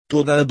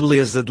Toda a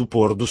beleza do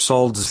pôr do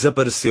sol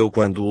desapareceu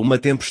quando uma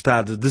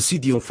tempestade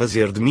decidiu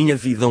fazer de minha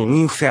vida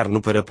um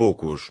inferno para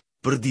poucos.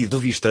 Perdi de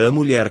vista a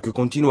mulher que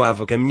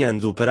continuava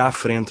caminhando para a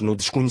frente no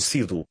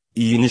desconhecido,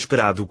 e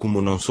inesperado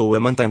como não sou,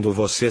 mantendo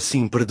você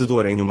assim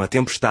perdedor em uma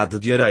tempestade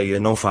de areia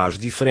não faz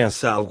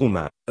diferença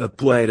alguma. A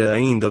poeira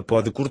ainda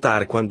pode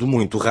cortar quando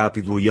muito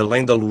rápido e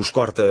além da luz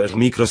corta, as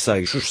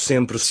microseixos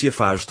sempre se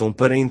afastam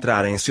para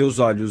entrar em seus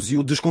olhos e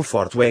o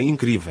desconforto é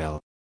incrível.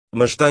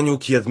 Mas tenho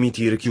que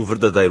admitir que o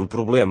verdadeiro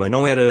problema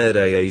não era a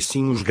areia e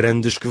sim os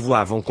grandes que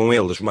voavam com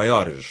eles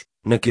maiores.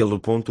 Naquele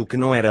ponto que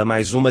não era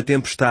mais uma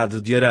tempestade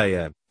de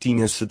areia,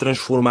 tinha-se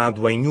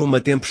transformado em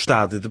uma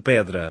tempestade de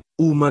pedra.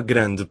 Uma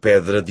grande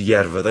pedra de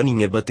erva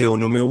daninha bateu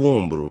no meu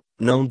ombro,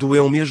 não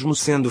doeu mesmo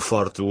sendo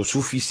forte o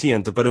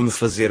suficiente para me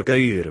fazer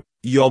cair,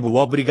 e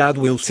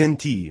obrigado eu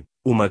senti.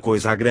 Uma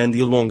coisa grande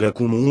e longa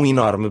como um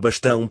enorme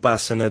bastão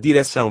passa na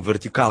direção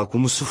vertical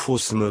como se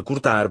fosse-me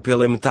cortar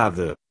pela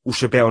metade. O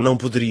chapéu não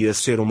poderia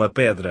ser uma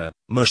pedra,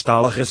 mas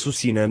tal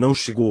raciocínio não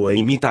chegou a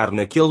imitar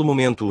naquele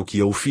momento. O que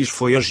eu fiz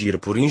foi agir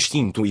por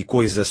instinto e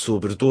coisa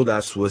sobre toda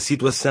a sua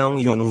situação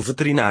e ou num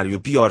veterinário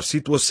pior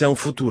situação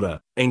futura.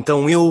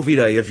 Então eu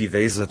virei a vida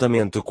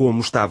exatamente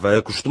como estava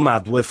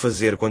acostumado a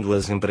fazer quando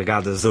as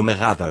empregadas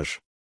amarradas.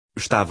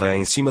 Estava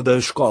em cima da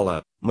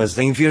escola, mas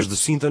em vez de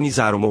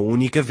sintonizar uma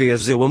única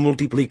vez eu a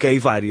multipliquei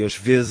várias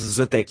vezes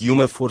até que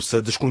uma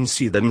força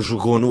desconhecida me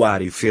jogou no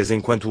ar e fez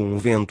enquanto um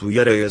vento e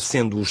areia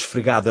sendo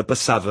esfregada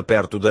passava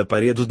perto da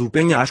parede do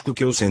penhasco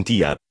que eu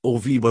sentia.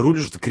 Ouvi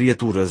barulhos de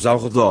criaturas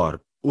ao redor.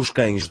 Os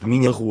cães de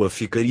minha rua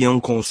ficariam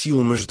com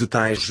ciúmes de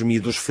tais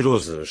gemidos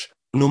ferozes.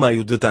 No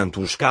meio de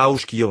tantos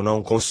caos que eu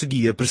não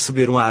conseguia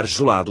perceber um ar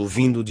gelado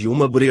vindo de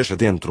uma brecha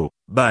dentro.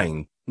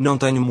 Bem, não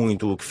tenho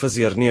muito o que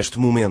fazer neste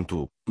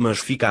momento, mas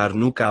ficar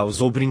no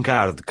caos ou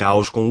brincar de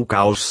caos com o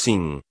caos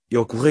sim.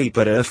 Eu corri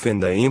para a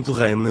fenda e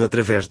empurrei-me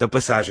através da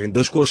passagem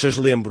das coxas.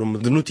 Lembro-me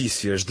de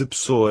notícias de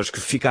pessoas que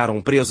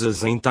ficaram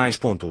presas em tais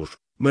pontos,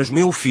 mas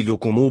meu filho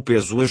como o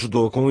peso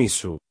ajudou com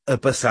isso. A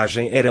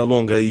passagem era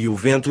longa e o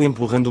vento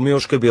empurrando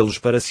meus cabelos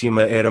para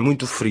cima era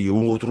muito frio.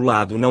 O outro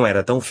lado não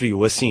era tão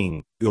frio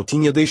assim. Eu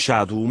tinha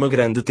deixado uma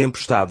grande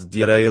tempestade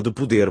de areia de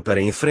poder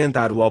para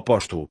enfrentar o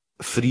oposto.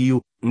 Frio,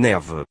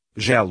 neve,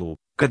 gelo,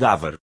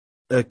 cadáver.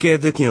 A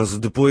queda 15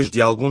 depois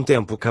de algum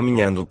tempo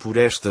caminhando por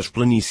estas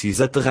planícies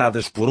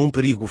aterradas por um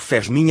perigo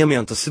fez minha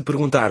mente se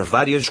perguntar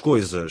várias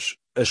coisas.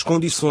 As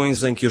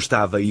condições em que eu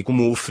estava e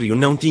como o frio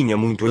não tinha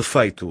muito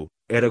efeito,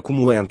 era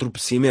como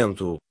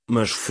entorpecimento,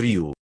 mas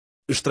frio.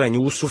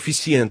 Estranho o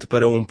suficiente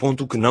para um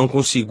ponto que não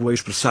consigo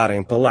expressar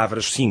em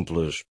palavras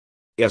simples.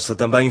 Essa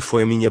também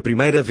foi minha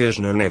primeira vez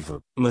na neve,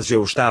 mas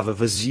eu estava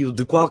vazio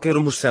de qualquer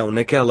emoção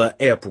naquela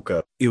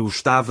época. Eu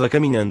estava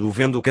caminhando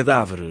vendo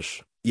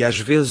cadáveres, e às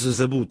vezes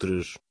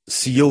abutres.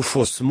 Se eu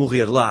fosse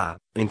morrer lá,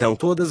 então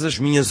todas as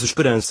minhas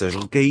esperanças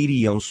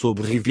recairiam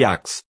sobre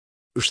Riviax.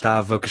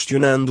 Estava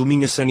questionando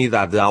minha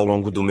sanidade ao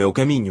longo do meu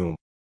caminho.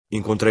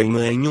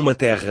 Encontrei-me em uma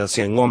terra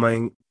sem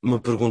homem, me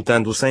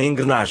perguntando sem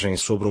engrenagem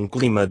sobre um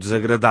clima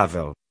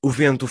desagradável. O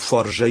vento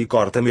forja e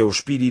corta meu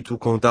espírito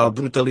com tal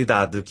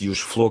brutalidade que os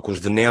flocos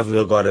de neve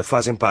agora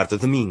fazem parte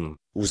de mim.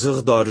 Os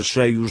arredores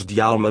cheios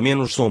de alma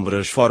menos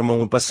sombras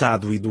formam o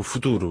passado e do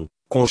futuro,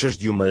 conchas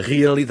de uma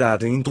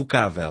realidade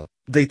intocável,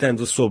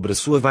 deitando sobre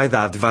sua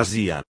vaidade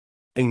vazia.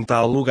 Em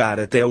tal lugar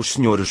até os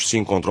senhores se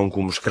encontram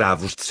como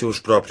escravos de seus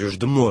próprios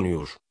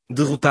demônios.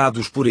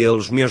 Derrotados por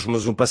eles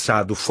mesmos, o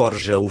passado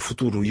forja o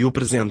futuro e o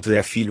presente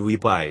é filho e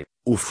pai.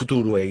 O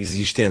futuro é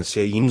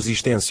existência e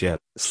inexistência,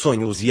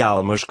 sonhos e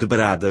almas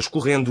quebradas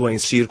correndo em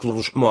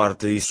círculos,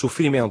 morte e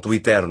sofrimento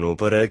eterno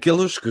para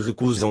aqueles que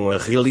recusam a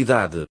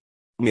realidade.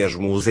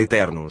 Mesmo os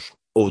eternos,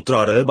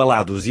 outrora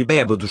abalados e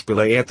bêbados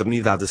pela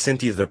eternidade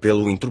sentida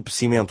pelo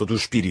entorpecimento do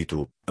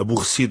espírito,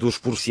 aborrecidos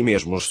por si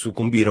mesmos,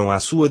 sucumbiram à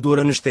sua dor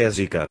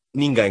anestésica.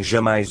 Ninguém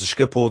jamais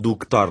escapou do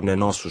que torna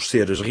nossos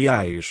seres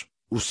reais.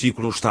 O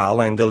ciclo está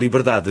além da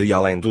liberdade e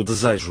além do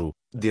desejo.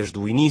 Desde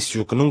o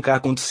início que nunca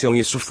aconteceu.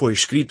 Isso foi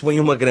escrito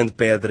em uma grande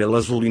pedra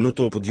azul e no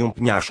topo de um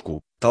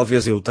penhasco.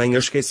 Talvez eu tenha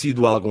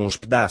esquecido alguns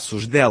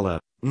pedaços dela.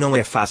 Não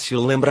é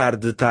fácil lembrar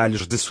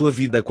detalhes de sua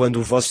vida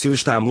quando você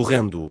está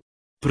morrendo.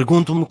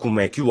 Pergunto-me como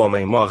é que o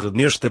homem morre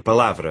nesta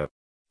palavra.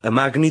 A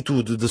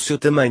magnitude de seu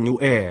tamanho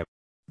é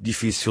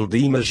difícil de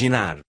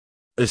imaginar.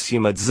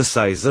 Acima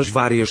 16 as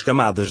várias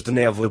camadas de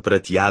neve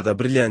prateada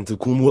brilhante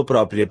como a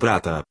própria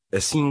prata,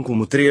 assim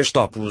como 3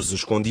 topos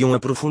escondiam a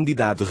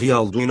profundidade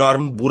real do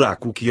enorme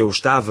buraco que eu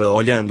estava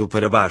olhando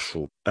para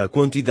baixo. A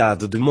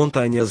quantidade de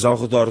montanhas ao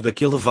redor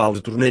daquele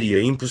vale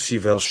tornaria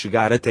impossível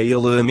chegar até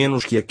ele a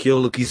menos que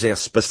aquele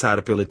quisesse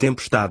passar pela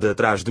tempestade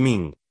atrás de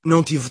mim.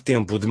 Não tive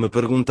tempo de me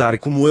perguntar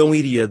como eu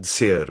iria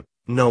descer.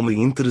 Não me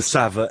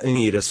interessava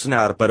em ir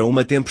acenar para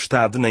uma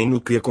tempestade nem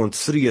no que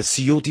aconteceria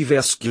se eu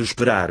tivesse que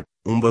esperar.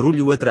 Um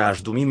barulho atrás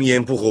de mim me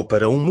empurrou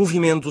para um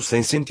movimento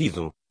sem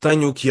sentido.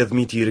 Tenho que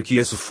admitir que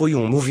esse foi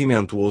um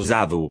movimento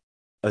ousado.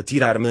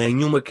 Atirar-me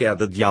em uma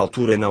queda de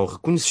altura não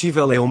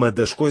reconhecível é uma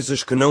das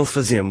coisas que não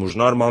fazemos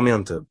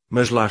normalmente,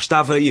 mas lá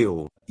estava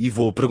eu, e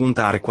vou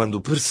perguntar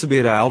quando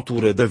perceber a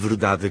altura da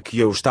verdade que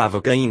eu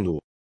estava caindo.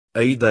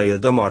 A ideia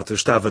da morte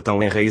estava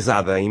tão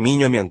enraizada em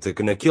minha mente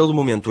que naquele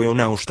momento eu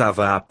não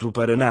estava apto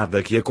para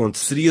nada que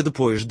aconteceria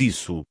depois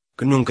disso,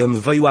 que nunca me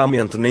veio à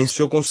mente nem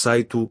seu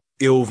conceito.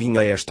 Eu vim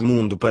a este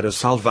mundo para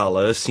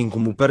salvá-la assim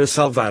como para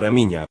salvar a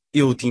minha.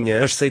 Eu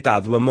tinha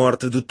aceitado a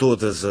morte de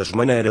todas as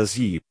maneiras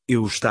e,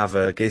 eu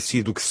estava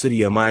aquecido que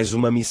seria mais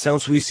uma missão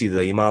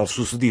suicida e mal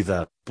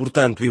sucedida,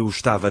 portanto eu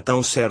estava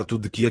tão certo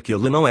de que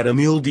aquele não era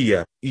meu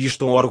dia, e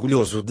estou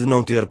orgulhoso de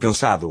não ter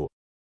pensado.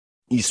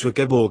 Isso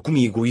acabou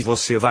comigo e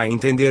você vai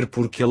entender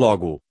porque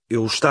logo,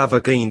 eu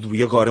estava caindo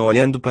e agora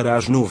olhando para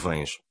as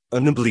nuvens. A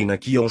neblina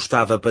que eu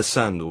estava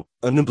passando,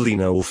 a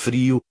neblina ou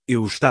frio,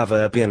 eu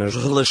estava apenas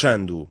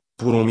relaxando.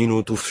 Por um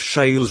minuto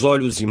fechei os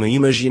olhos e me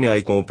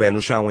imaginei com o pé no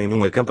chão em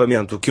um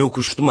acampamento que eu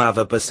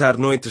costumava passar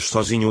noites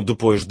sozinho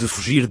depois de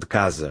fugir de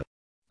casa.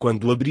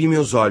 Quando abri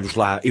meus olhos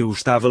lá eu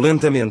estava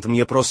lentamente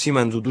me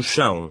aproximando do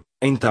chão,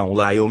 então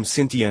lá eu me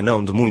sentia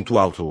não de muito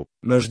alto,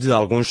 mas de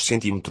alguns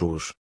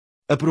centímetros.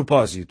 A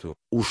propósito,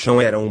 o chão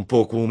era um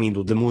pouco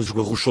úmido de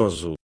musgo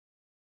rochoso.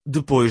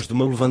 Depois de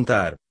me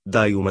levantar,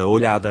 dei uma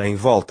olhada em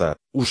volta,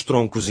 os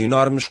troncos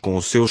enormes com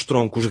os seus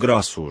troncos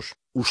grossos,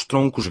 os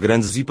troncos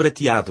grandes e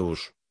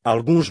prateados,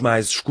 alguns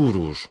mais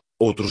escuros,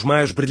 outros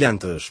mais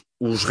brilhantes,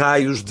 os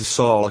raios de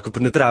sol que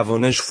penetravam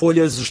nas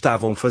folhas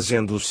estavam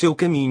fazendo o seu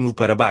caminho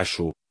para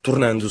baixo,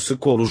 tornando-se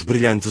colos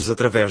brilhantes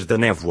através da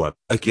névoa,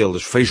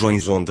 aqueles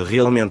feijões onde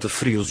realmente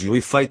frios e o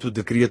efeito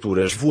de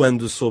criaturas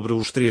voando sobre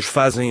os três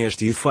fazem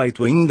este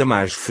efeito ainda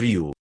mais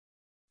frio.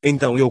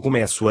 Então eu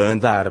começo a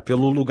andar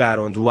pelo lugar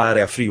onde o ar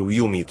é frio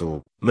e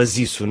úmido, mas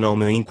isso não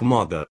me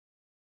incomoda.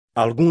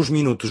 Alguns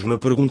minutos me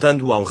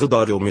perguntando ao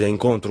redor eu me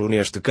encontro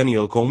neste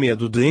canil com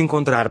medo de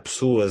encontrar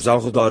pessoas ao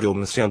redor eu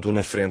me sento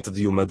na frente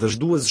de uma das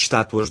duas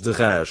estátuas de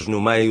rãs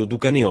no meio do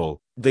canil,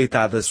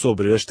 deitada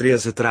sobre as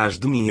três atrás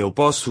de mim eu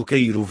posso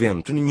cair o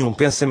vento nenhum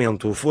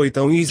pensamento foi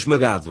tão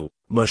esmagado,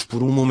 mas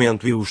por um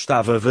momento eu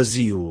estava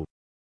vazio.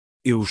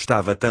 Eu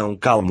estava tão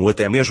calmo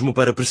até mesmo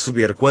para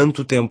perceber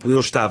quanto tempo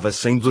eu estava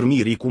sem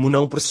dormir e como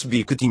não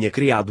percebi que tinha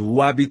criado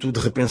o hábito de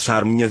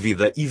repensar minha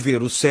vida e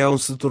ver o céu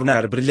se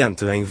tornar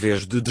brilhante em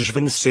vez de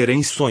desvanecer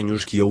em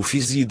sonhos que eu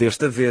fiz e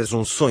desta vez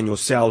um sonho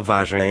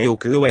selvagem eu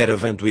que eu era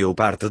vendo eu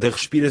parte da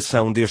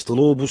respiração deste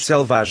lobo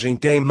selvagem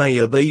tem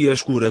meia baía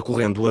escura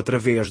correndo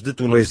através de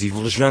túneis e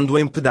velejando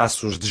em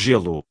pedaços de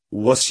gelo.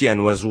 O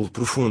oceano azul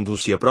profundo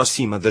se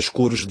aproxima das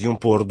cores de um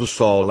pôr do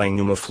sol em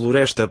uma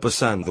floresta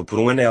passando por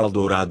um anel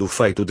dourado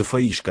feito de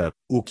faísca,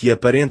 o que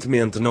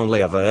aparentemente não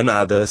leva a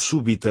nada a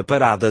súbita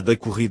parada da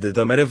corrida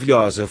da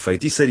maravilhosa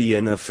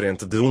feitiçaria na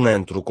frente de um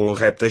antro com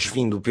répteis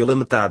vindo pela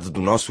metade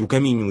do nosso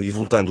caminho e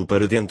voltando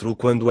para dentro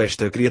quando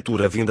esta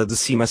criatura vinda de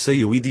cima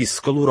saiu e disse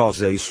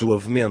calorosa e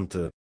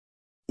suavemente: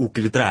 "O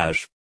que lhe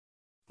traz?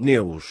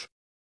 Neus.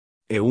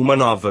 É uma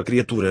nova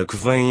criatura que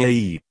vem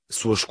aí,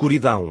 sua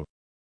escuridão.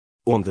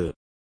 Onde?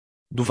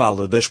 Do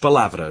vale das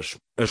palavras,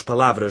 as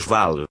palavras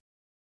vale.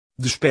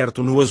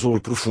 Desperto no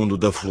azul profundo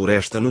da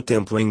floresta no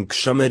tempo em que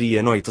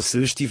chamaria noite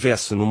se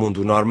estivesse no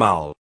mundo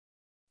normal.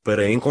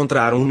 Para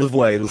encontrar um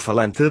nevoeiro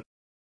falante.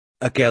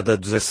 A queda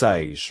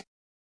 16.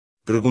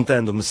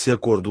 Perguntando-me se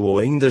acordo ou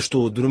ainda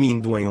estou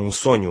dormindo em um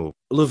sonho,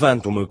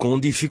 levanto-me com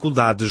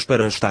dificuldades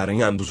para estar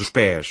em ambos os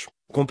pés.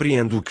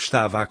 Compreendo o que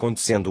estava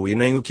acontecendo e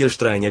nem o que a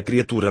estranha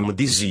criatura me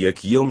dizia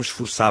que eu me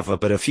esforçava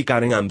para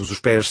ficar em ambos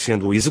os pés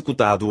sendo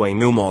executado em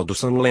meu modo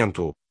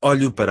sonolento.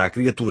 Olho para a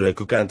criatura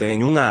que canta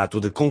em um ato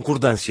de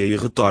concordância e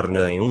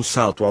retorna em um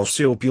salto ao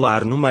seu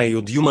pilar no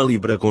meio de uma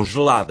libra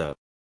congelada.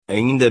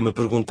 Ainda me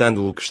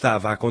perguntando o que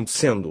estava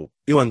acontecendo,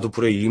 eu ando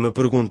por aí e me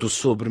pergunto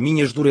sobre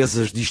minhas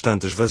durezas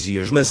distantes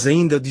vazias mas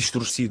ainda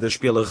distorcidas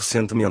pela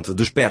recentemente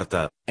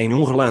desperta. Em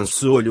um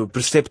relance olho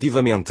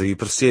perceptivamente e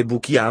percebo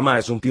que há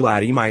mais um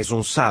pilar e mais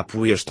um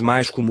sapo este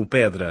mais como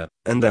pedra,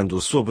 andando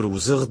sobre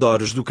os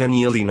arredores do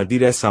canil e na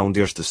direção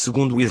deste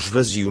segundo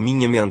esvazio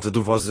minha mente de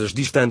vozes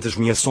distantes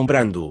me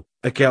assombrando.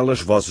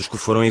 Aquelas vozes que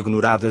foram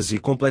ignoradas e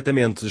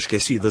completamente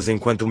esquecidas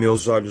enquanto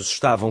meus olhos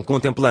estavam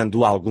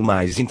contemplando algo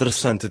mais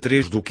interessante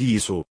do que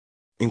isso.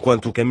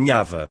 Enquanto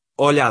caminhava,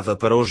 olhava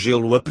para o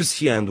gelo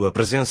apreciando a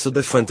presença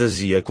da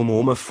fantasia como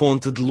uma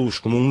fonte de luz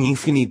como um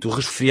infinito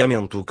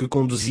resfriamento que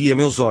conduzia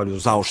meus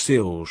olhos aos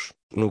seus.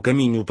 No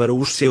caminho para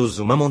os seus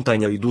uma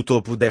montanha e do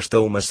topo desta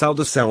uma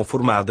saudação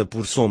formada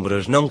por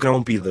sombras não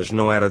corrompidas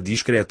não era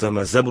discreta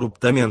mas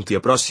abruptamente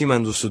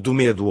aproximando-se do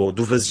medo ou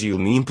do vazio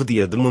me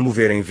impedia de me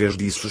mover em vez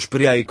disso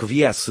esperei que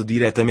viesse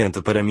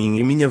diretamente para mim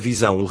e minha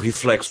visão o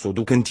reflexo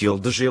do cantil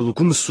de gelo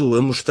começou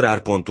a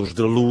mostrar pontos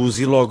de luz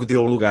e logo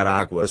deu lugar à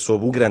água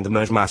sob o grande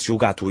mas mácio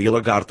gato e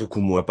lagarto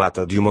como a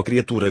pata de uma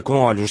criatura com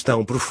olhos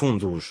tão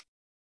profundos.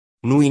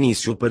 No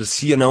início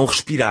parecia não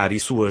respirar e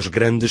suas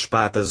grandes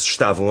patas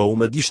estavam a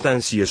uma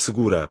distância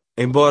segura,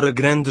 embora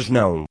grandes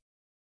não.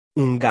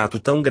 Um gato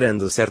tão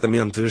grande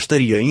certamente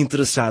estaria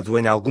interessado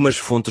em algumas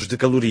fontes de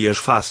calorias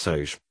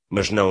fáceis,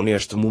 mas não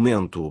neste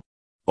momento.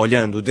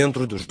 Olhando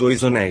dentro dos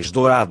dois anéis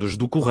dourados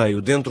do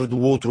correio dentro do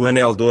outro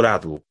anel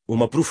dourado,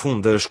 uma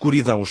profunda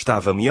escuridão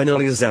estava me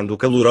analisando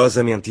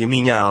calorosamente e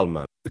minha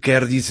alma,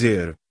 quer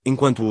dizer,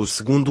 enquanto o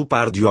segundo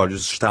par de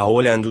olhos está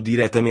olhando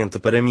diretamente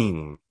para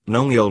mim,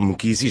 não ele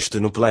que existe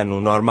no plano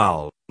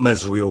normal,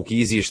 mas o eu que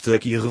existe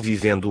aqui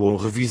revivendo ou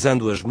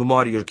revisando as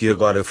memórias que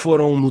agora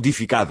foram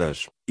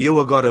modificadas. Eu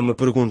agora me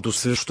pergunto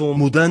se estou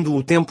mudando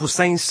o tempo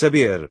sem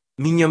saber,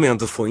 minha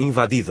mente foi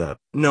invadida,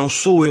 não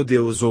sou eu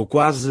Deus ou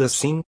quase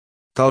assim?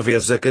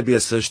 Talvez a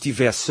cabeça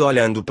estivesse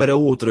olhando para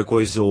outra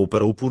coisa ou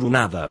para o puro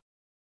nada.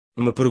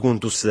 Me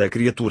pergunto se a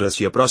criatura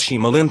se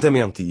aproxima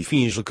lentamente e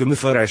finge que me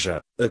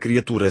fareja, a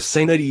criatura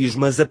sem nariz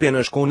mas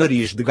apenas com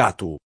nariz de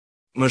gato.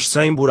 Mas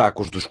sem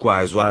buracos dos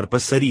quais o ar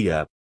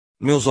passaria.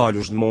 Meus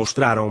olhos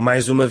demonstraram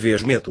mais uma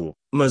vez medo,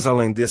 mas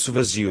além desse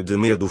vazio de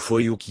medo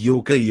foi o que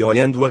eu caí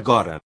olhando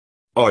agora.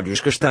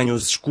 Olhos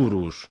castanhos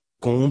escuros,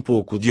 com um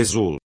pouco de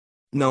azul.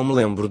 Não me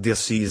lembro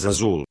desse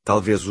azul,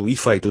 talvez o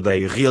efeito da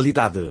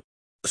irrealidade.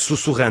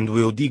 Sussurrando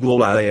eu digo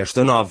olá a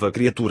esta nova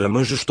criatura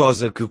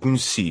majestosa que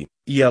conheci,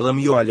 e ela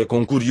me olha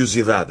com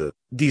curiosidade,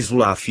 diz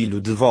olá filho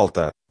de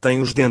volta,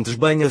 tem os dentes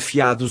bem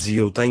afiados e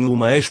eu tenho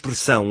uma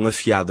expressão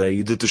afiada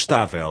e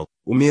detestável,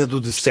 o medo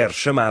de ser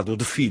chamado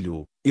de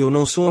filho, eu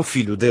não sou um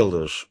filho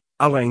deles,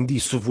 além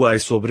disso voei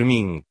sobre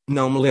mim,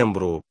 não me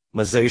lembro,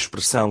 mas a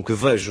expressão que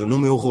vejo no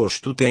meu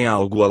rosto tem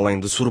algo além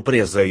de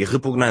surpresa e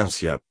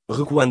repugnância,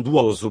 recuando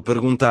ouso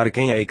perguntar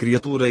quem é a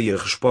criatura e a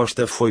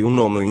resposta foi um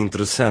nome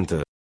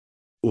interessante.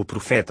 O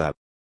profeta.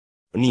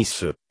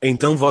 Nisso,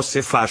 então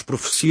você faz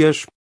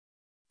profecias?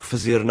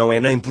 Fazer não é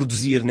nem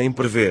produzir nem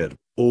prever.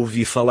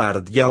 Ouvi falar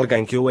de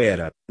alguém que eu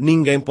era.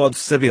 Ninguém pode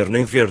saber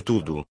nem ver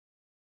tudo.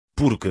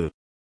 Por quê?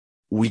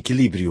 O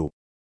equilíbrio.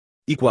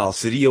 E qual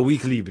seria o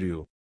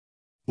equilíbrio?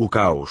 O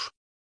caos.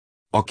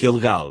 Oh, que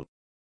legal.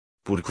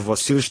 Porque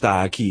você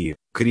está aqui,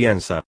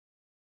 criança.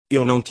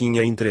 Eu não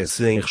tinha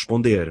interesse em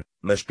responder,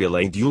 mas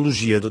pela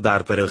ideologia de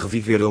dar para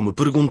reviver eu me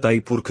perguntei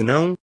por que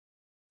não?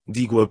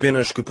 Digo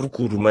apenas que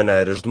procuro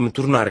maneiras de me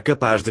tornar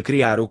capaz de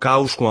criar o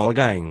caos com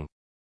alguém.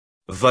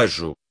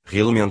 Vejo,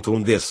 realmente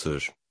um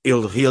desses,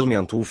 ele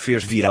realmente o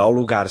fez vir ao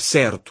lugar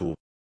certo.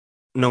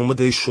 Não me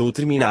deixou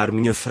terminar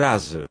minha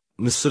frase,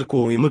 me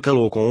cercou e me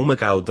calou com uma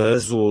cauda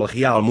azul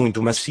real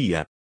muito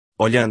macia.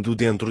 Olhando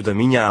dentro da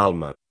minha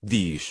alma,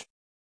 diz: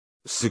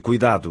 se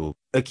cuidado,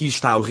 aqui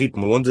está o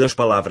ritmo onde as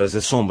palavras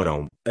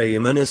assombram, a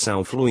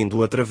emanação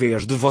fluindo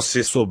através de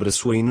você sobre a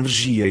sua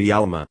energia e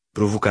alma,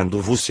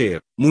 provocando você.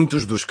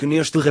 Muitos dos que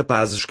neste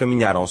rapazes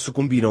caminharam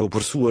sucumbiram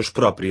por suas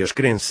próprias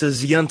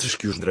crenças e antes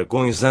que os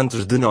dragões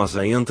antes de nós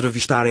a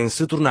entrevistarem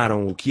se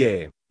tornaram o que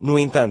é. No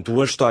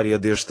entanto, a história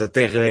desta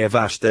terra é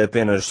vasta.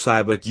 Apenas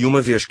saiba que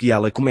uma vez que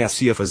ela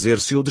comece a fazer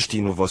seu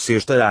destino você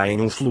estará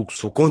em um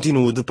fluxo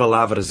contínuo de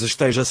palavras.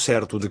 Esteja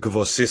certo de que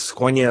você se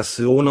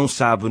conhece ou não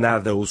sabe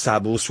nada ou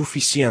sabe o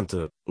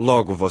suficiente,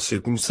 logo você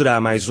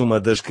conhecerá mais uma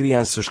das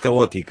crianças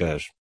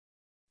caóticas.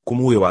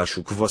 Como eu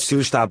acho que você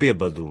está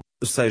bêbado,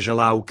 seja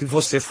lá o que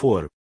você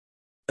for.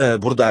 A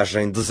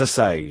abordagem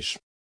 16.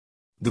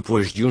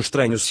 Depois de um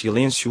estranho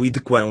silêncio e de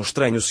quão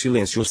estranho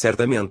silêncio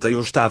certamente eu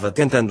estava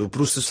tentando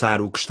processar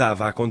o que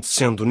estava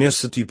acontecendo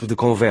nesse tipo de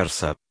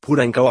conversa,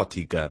 porém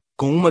caótica,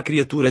 com uma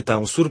criatura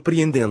tão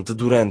surpreendente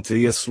durante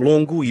esse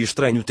longo e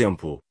estranho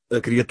tempo, a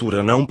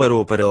criatura não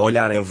parou para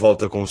olhar em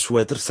volta com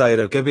sua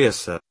terceira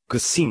cabeça, que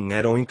sim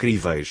eram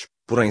incríveis,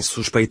 porém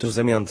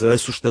suspeitosamente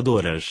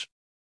assustadoras.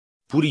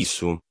 Por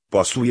isso,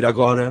 posso ir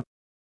agora?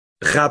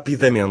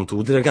 Rapidamente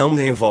o dragão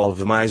me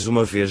envolve mais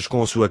uma vez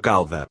com sua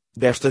cauda.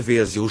 Desta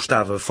vez eu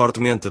estava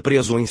fortemente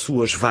preso em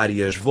suas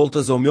várias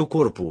voltas ao meu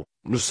corpo.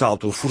 No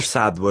salto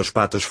forçado as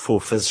patas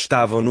fofas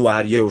estavam no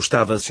ar e eu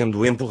estava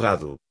sendo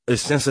empurrado. A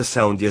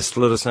sensação de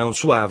aceleração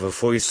suave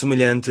foi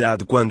semelhante à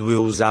de quando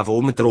eu usava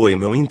o metrô em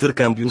meu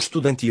intercâmbio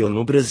estudantil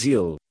no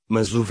Brasil.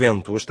 Mas o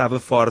vento estava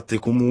forte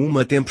como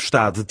uma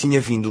tempestade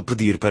tinha vindo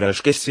pedir para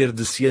esquecer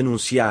de se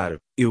anunciar.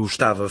 Eu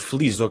estava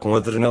feliz ou com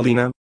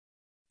adrenalina.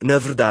 Na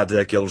verdade,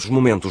 aqueles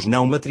momentos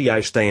não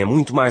materiais têm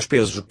muito mais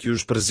peso que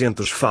os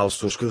presentes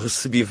falsos que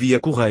recebi via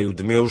correio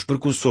de meus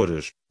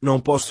precursores. Não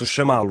posso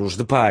chamá-los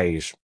de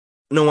pais.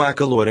 Não há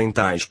calor em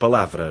tais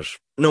palavras.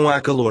 Não há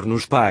calor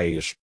nos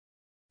pais.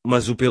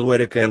 Mas o pelo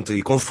era quente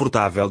e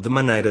confortável de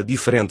maneira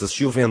diferente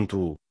se o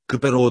vento, que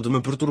parou de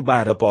me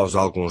perturbar após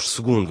alguns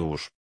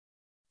segundos.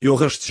 Eu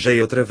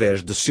rastejei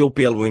através de seu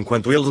pelo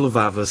enquanto ele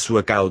levava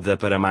sua cauda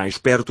para mais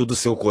perto de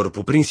seu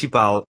corpo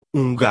principal,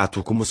 um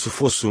gato como se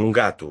fosse um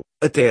gato,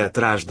 até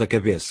atrás da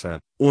cabeça,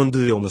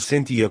 onde eu me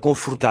sentia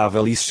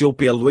confortável e seu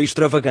pelo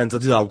extravagante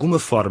de alguma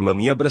forma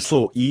me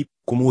abraçou e,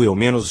 como eu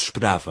menos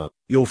esperava,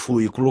 eu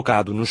fui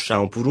colocado no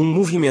chão por um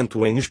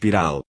movimento em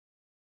espiral.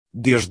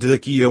 Desde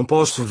aqui eu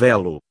posso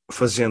vê-lo,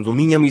 fazendo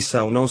minha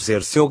missão não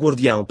ser seu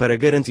guardião para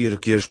garantir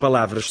que as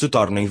palavras se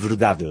tornem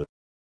verdade.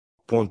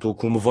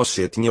 Como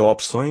você tinha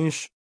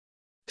opções?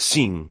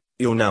 Sim,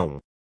 eu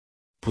não.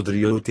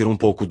 Poderia eu ter um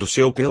pouco do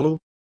seu pelo?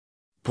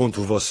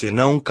 Você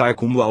não cai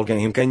como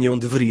alguém em quem eu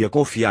deveria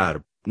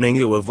confiar, nem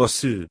eu a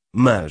você,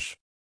 mas...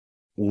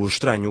 O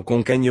estranho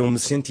com quem eu me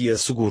sentia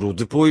seguro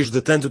depois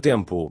de tanto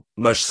tempo,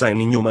 mas sem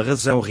nenhuma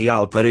razão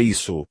real para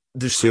isso,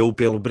 desceu o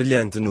pelo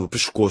brilhante no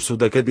pescoço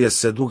da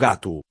cabeça do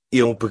gato.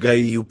 Eu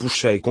peguei e o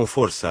puxei com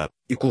força,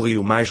 e corri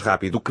o mais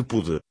rápido que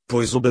pude,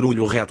 pois o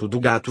barulho reto do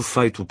gato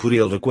feito por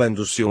ele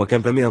quando seu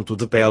acampamento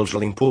de peles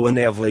limpou a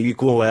névoa e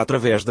ecoou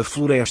através da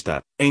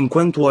floresta,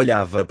 enquanto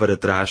olhava para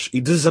trás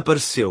e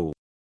desapareceu.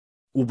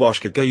 O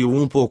bosque caiu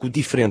um pouco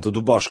diferente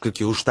do bosque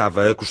que eu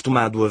estava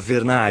acostumado a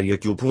ver na área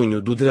que o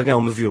punho do dragão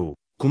me viu.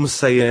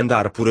 Comecei a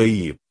andar por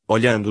aí,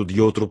 olhando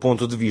de outro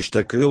ponto de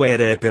vista que eu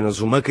era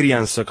apenas uma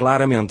criança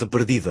claramente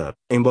perdida,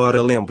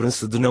 embora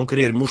lembre-se de não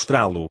querer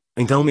mostrá-lo,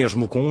 então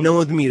mesmo com não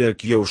admira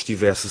que eu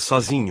estivesse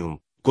sozinho,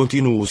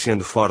 continuo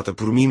sendo forte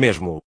por mim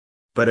mesmo.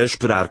 Para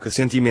esperar que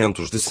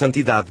sentimentos de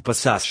santidade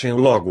passassem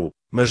logo,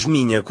 mas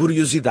minha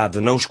curiosidade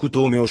não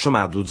escutou meu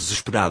chamado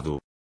desesperado.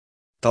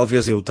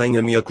 Talvez eu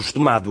tenha me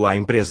acostumado à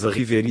empresa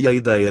River e a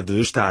ideia de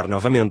estar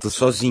novamente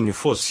sozinho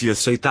fosse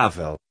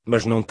aceitável,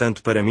 mas não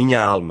tanto para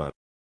minha alma.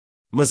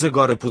 Mas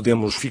agora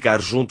podemos ficar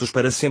juntos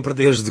para sempre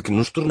desde que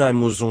nos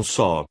tornamos um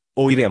só,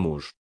 ou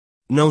iremos.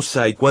 Não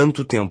sei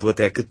quanto tempo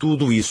até que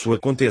tudo isso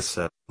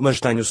aconteça, mas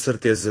tenho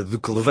certeza de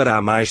que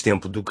levará mais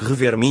tempo do que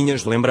rever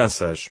minhas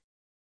lembranças.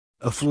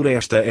 A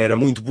floresta era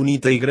muito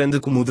bonita e grande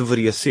como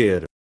deveria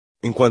ser.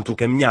 Enquanto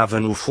caminhava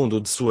no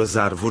fundo de suas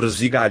árvores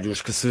e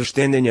galhos que se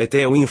estendem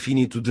até o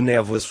infinito de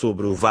névoa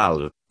sobre o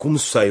vale,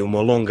 comecei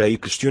uma longa e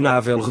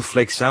questionável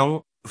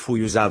reflexão.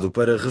 Fui usado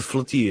para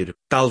refletir,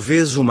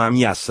 talvez uma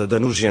ameaça da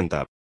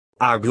nojenta.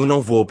 Eu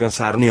não vou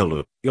pensar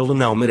nele, ele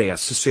não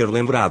merece ser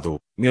lembrado,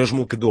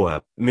 mesmo que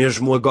doa,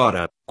 mesmo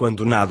agora,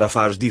 quando nada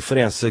faz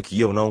diferença que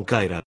eu não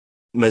queira.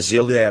 Mas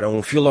ele era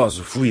um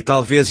filósofo e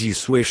talvez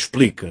isso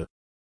explique.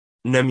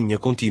 Na minha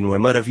contínua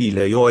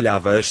maravilha eu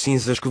olhava as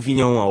cinzas que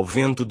vinham ao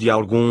vento de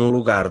algum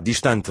lugar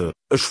distante,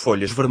 as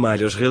folhas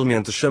vermelhas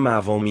realmente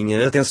chamavam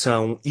minha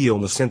atenção e eu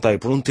me sentei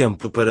por um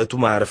tempo para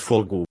tomar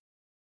fôlego.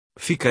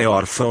 Fiquei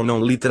órfão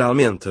não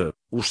literalmente,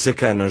 os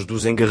sacanas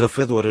dos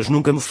engarrafadores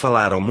nunca me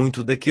falaram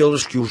muito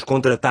daqueles que os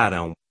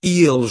contrataram,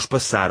 e eles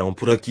passaram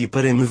por aqui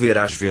para me ver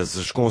às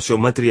vezes com seu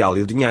material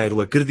e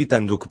dinheiro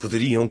acreditando que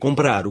poderiam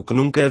comprar o que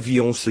nunca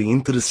haviam se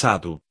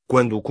interessado.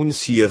 Quando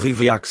conheci a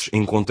Riviax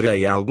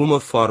encontrei alguma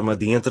forma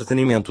de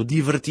entretenimento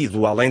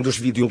divertido além dos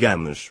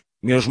videogames,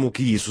 mesmo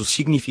que isso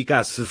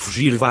significasse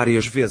fugir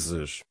várias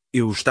vezes.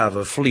 Eu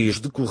estava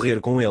feliz de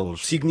correr com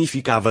eles.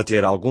 Significava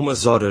ter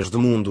algumas horas de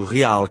mundo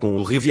real com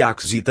o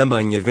Riviax e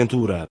também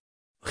aventura.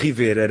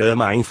 River era a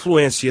má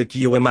influência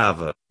que eu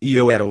amava, e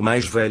eu era o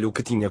mais velho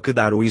que tinha que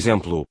dar o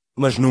exemplo,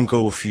 mas nunca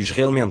o fiz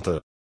realmente.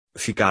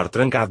 Ficar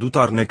trancado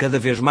torna cada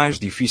vez mais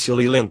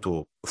difícil e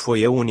lento.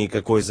 Foi a única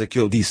coisa que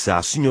eu disse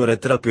à senhora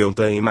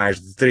terapeuta em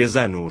mais de 3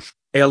 anos.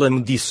 Ela me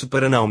disse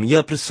para não me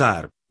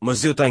apressar,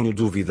 mas eu tenho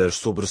dúvidas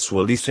sobre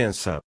sua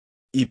licença.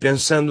 E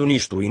pensando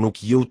nisto e no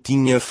que eu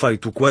tinha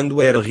feito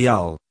quando era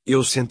real,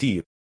 eu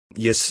senti.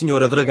 E a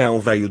senhora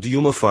dragão veio de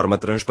uma forma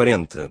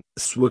transparente.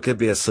 Sua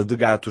cabeça de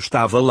gato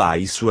estava lá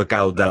e sua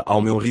cauda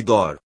ao meu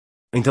redor.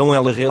 Então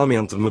ela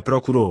realmente me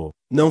procurou,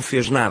 não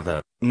fez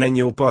nada, nem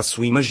eu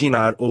posso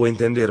imaginar ou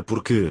entender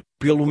porque,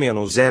 pelo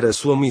menos era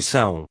sua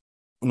missão.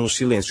 No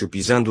silêncio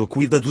pisando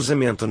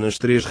cuidadosamente nas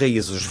 3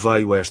 raízes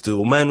veio este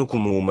humano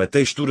como uma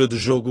textura de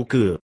jogo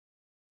que...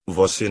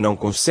 Você não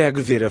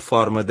consegue ver a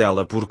forma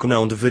dela porque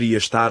não deveria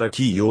estar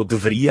aqui ou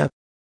deveria?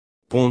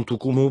 Ponto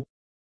como...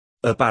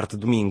 A parte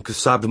de mim que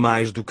sabe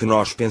mais do que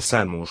nós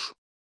pensamos.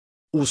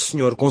 O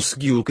senhor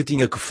conseguiu o que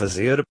tinha que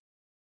fazer?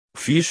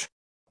 Fiz?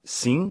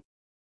 Sim?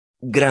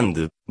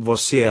 Grande,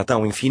 você é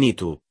tão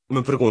infinito.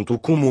 Me pergunto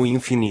como o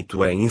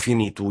infinito é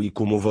infinito e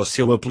como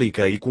você o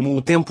aplica e como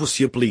o tempo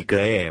se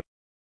aplica é.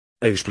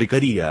 A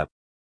explicaria.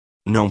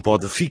 Não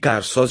pode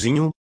ficar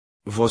sozinho?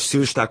 Você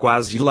está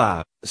quase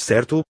lá,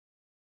 certo?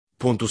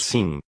 Ponto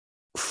sim.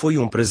 Foi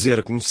um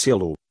prazer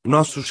conhecê-lo.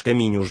 Nossos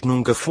caminhos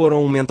nunca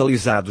foram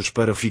mentalizados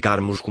para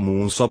ficarmos como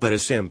um só para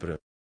sempre.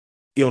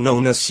 Eu não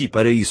nasci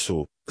para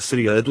isso.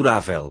 Seria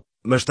adorável,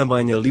 mas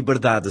também a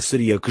liberdade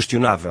seria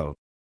questionável.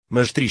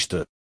 Mas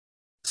triste.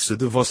 Se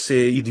de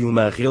você e de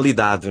uma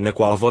realidade na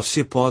qual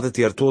você pode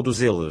ter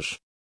todos eles.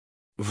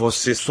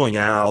 Você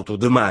sonha alto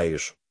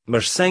demais,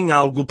 mas sem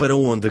algo para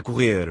onde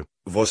correr,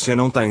 você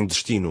não tem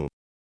destino.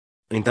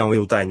 Então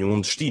eu tenho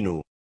um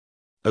destino.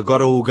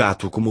 Agora o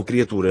gato como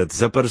criatura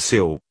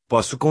desapareceu,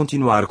 posso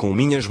continuar com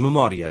minhas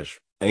memórias,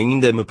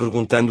 ainda me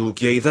perguntando o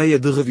que a ideia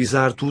de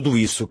revisar tudo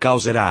isso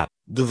causará.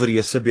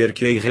 Deveria saber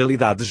que a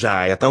realidade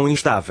já é tão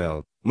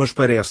instável, mas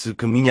parece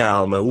que minha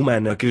alma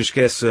humana que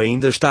esquece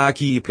ainda está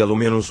aqui pelo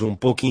menos um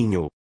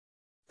pouquinho.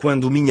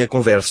 Quando minha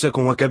conversa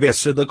com a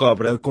cabeça da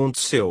cobra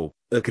aconteceu,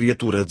 a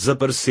criatura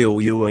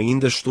desapareceu e eu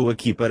ainda estou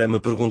aqui para me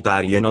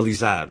perguntar e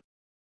analisar.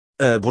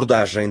 A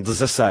abordagem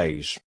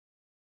 16.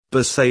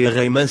 Passei a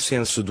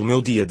reimancência do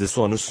meu dia de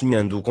sono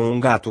sonhando com um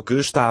gato que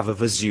estava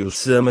vazio.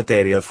 Se a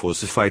matéria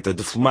fosse feita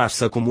de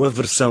fumaça como a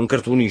versão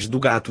cartunis do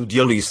gato de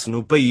Alice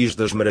no País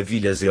das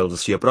Maravilhas, ele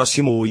se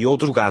aproximou e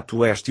outro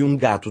gato, um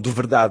gato de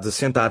verdade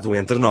sentado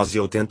entre nós.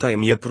 Eu tentei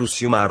me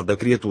aproximar da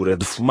criatura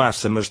de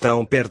fumaça, mas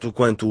tão perto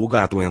quanto o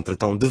gato, entre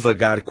tão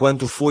devagar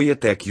quanto foi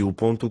até que o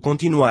ponto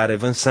continuar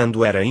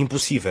avançando era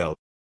impossível.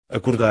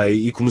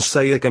 Acordei e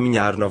comecei a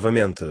caminhar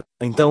novamente.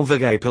 Então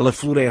vaguei pela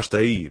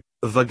floresta e,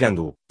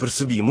 vagando,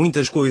 percebi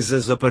muitas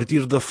coisas a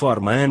partir da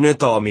forma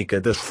anatômica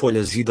das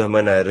folhas e da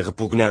maneira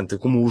repugnante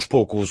como os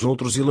poucos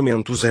outros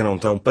elementos eram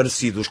tão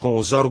parecidos com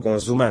os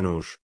órgãos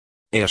humanos.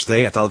 Esta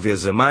é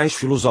talvez a mais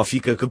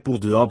filosófica que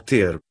pude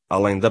obter,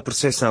 além da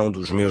percepção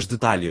dos meus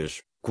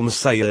detalhes.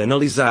 Comecei a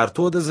analisar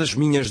todas as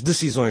minhas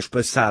decisões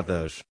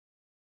passadas.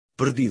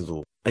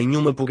 Perdido, em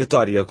uma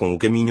purgatória com o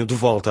caminho de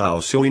volta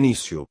ao seu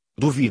início,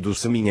 duvido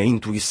se minha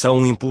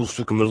intuição, o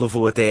impulso que me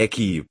levou até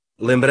aqui,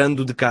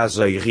 lembrando de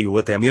casa e rio,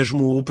 até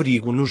mesmo o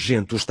perigo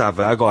nojento,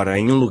 estava agora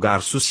em um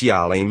lugar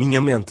social em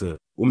minha mente.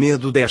 O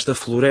medo desta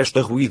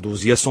floresta,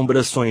 ruídos e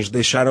assombrações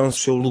deixaram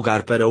seu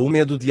lugar para o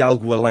medo de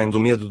algo além do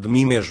medo de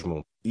mim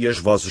mesmo, e as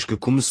vozes que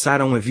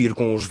começaram a vir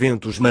com os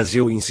ventos, mas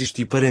eu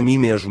insisti para mim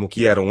mesmo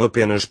que eram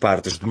apenas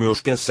partes de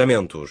meus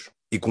pensamentos,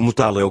 e como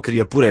tal eu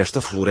queria por esta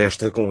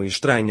floresta com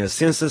estranha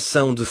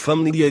sensação de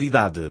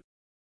familiaridade.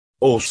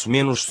 Ouço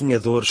menos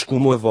sonhadores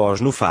como a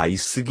voz no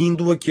faz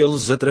seguindo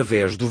aqueles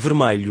através do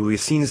vermelho e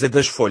cinza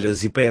das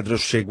folhas e pedras.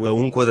 Chego a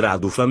um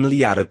quadrado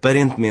familiar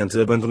aparentemente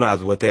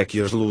abandonado até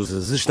que as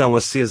luzes estão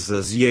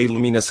acesas e a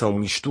iluminação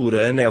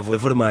mistura a névoa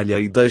vermelha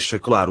e deixa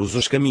claros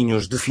os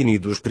caminhos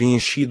definidos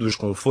preenchidos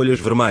com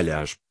folhas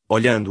vermelhas.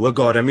 Olhando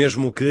agora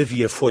mesmo que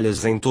havia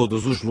folhas em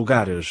todos os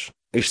lugares,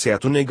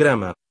 exceto na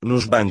grama,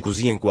 nos bancos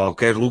e em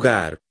qualquer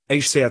lugar,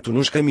 exceto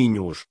nos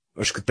caminhos.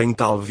 As que têm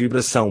tal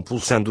vibração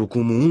pulsando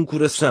como um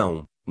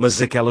coração,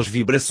 mas aquelas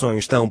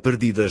vibrações tão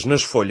perdidas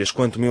nas folhas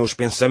quanto meus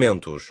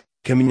pensamentos.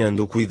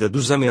 Caminhando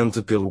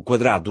cuidadosamente pelo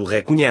quadrado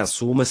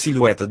reconheço uma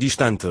silhueta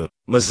distante,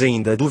 mas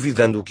ainda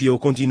duvidando que eu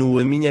continuo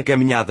a minha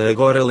caminhada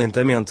agora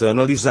lentamente,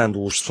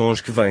 analisando os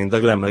sons que vêm da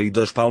grama e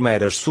das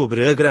palmeiras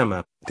sobre a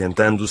grama,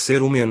 tentando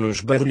ser o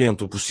menos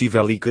barulhento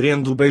possível e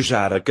querendo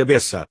beijar a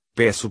cabeça.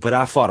 Peço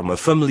para a forma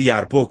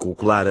familiar pouco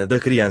clara da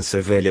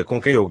criança velha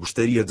com quem eu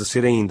gostaria de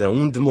ser ainda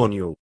um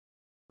demônio.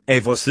 É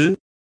você?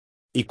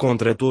 E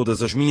contra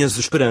todas as minhas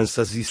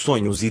esperanças e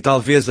sonhos e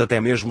talvez até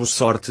mesmo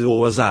sorte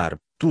ou azar,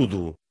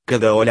 tudo,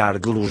 cada olhar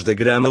de luz da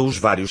grama, os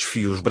vários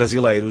fios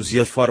brasileiros e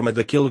a forma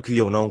daquele que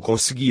eu não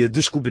conseguia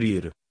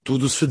descobrir,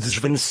 tudo se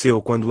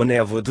desvaneceu quando a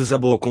névoa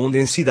desabou com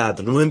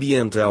densidade no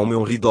ambiente ao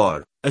meu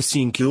redor,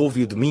 assim que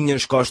ouvi de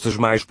minhas costas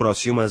mais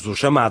próximas o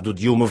chamado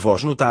de uma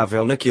voz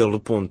notável naquele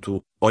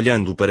ponto.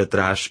 Olhando para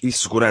trás e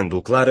segurando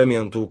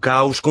claramente o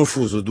caos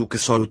confuso do que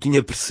só eu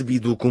tinha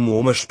percebido como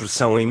uma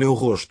expressão em meu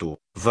rosto,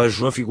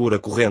 vejo a figura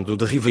correndo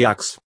de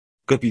Riviax.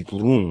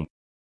 Capítulo 1.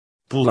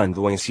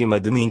 Pulando em cima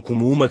de mim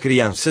como uma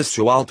criança.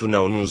 Seu alto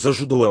não nos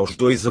ajudou, os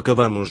dois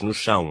acabamos no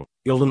chão.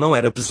 Ele não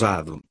era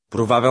pesado,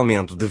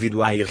 provavelmente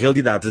devido à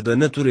irrealidade da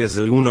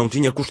natureza, e não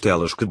tinha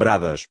costelas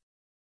quebradas.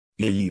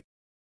 E aí?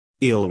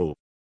 Ele.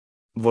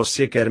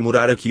 Você quer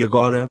morar aqui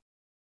agora?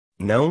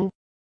 Não?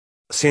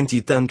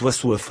 Senti tanto a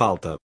sua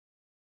falta.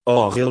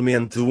 Oh,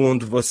 realmente?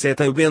 Onde você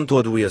tem bem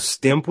todo esse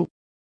tempo?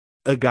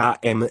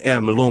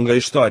 Longa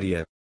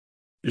história.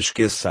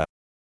 Esqueça.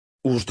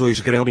 Os dois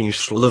gremlins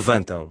se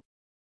levantam.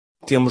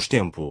 Temos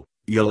tempo,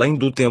 e além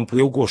do tempo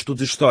eu gosto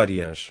de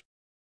histórias.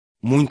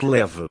 Muito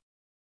leve.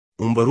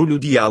 Um barulho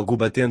de algo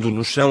batendo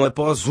no chão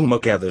após uma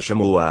queda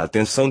chamou a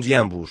atenção de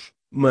ambos.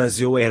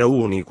 Mas eu era o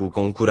único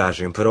com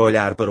coragem para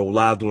olhar para o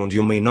lado onde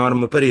uma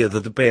enorme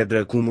parede de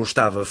pedra como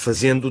estava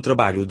fazendo o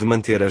trabalho de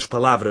manter as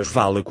palavras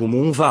vale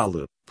como um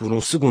vale. Por um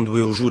segundo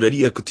eu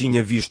juraria que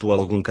tinha visto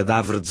algum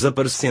cadáver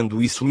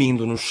desaparecendo e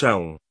sumindo no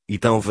chão, e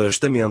tão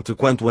vastamente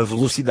quanto a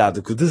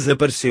velocidade que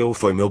desapareceu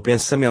foi meu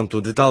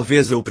pensamento de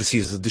talvez eu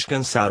precise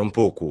descansar um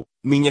pouco.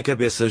 Minha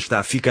cabeça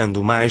está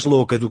ficando mais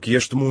louca do que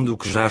este mundo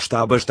que já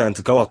está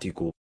bastante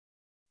caótico.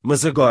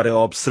 Mas agora,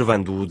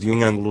 observando-o de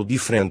um ângulo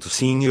diferente,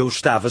 sim, eu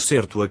estava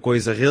certo, a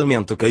coisa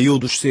realmente caiu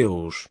dos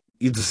céus,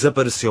 e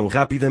desapareceu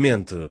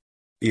rapidamente.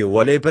 Eu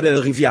olhei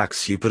para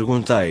Riviax e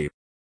perguntei: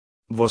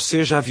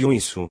 você já viu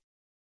isso?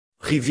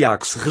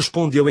 Riviax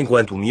respondeu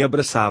enquanto me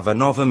abraçava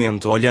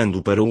novamente,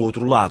 olhando para o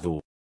outro lado.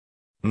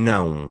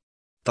 Não.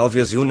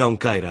 Talvez eu não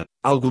queira,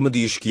 algo me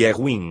diz que é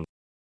ruim.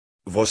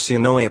 Você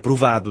não é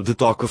provado de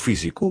toque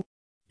físico?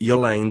 E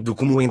além de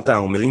como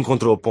então me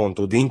encontrou?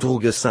 Ponto de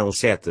interrogação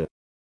 7.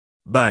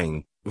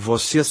 Bem,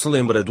 você se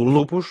lembra do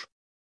Lupus?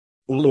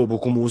 O lobo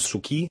como o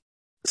Suki?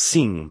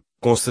 Sim,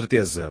 com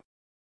certeza.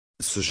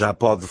 Se já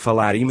pode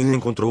falar e me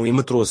encontrou e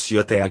me trouxe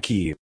até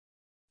aqui.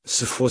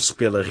 Se fosse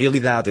pela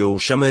realidade eu o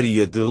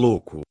chamaria de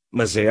louco,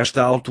 mas a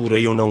esta altura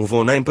eu não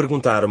vou nem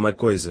perguntar uma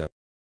coisa.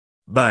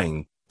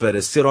 Bem,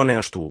 para ser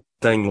honesto,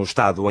 tenho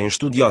estado em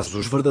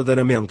estudiosos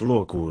verdadeiramente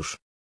loucos.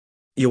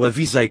 Eu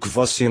avisei que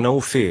você não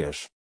o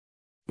fez.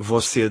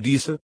 Você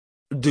disse?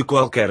 De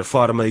qualquer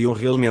forma, eu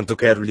realmente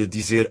quero lhe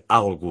dizer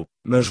algo,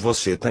 mas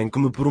você tem que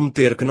me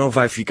prometer que não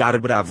vai ficar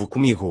bravo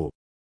comigo.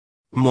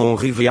 Mon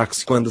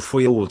Riviax, quando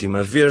foi a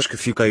última vez que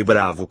fiquei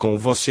bravo com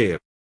você?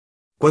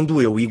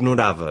 Quando eu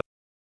ignorava.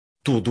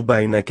 Tudo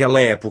bem, naquela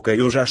época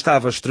eu já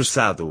estava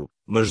estressado,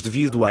 mas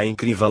devido à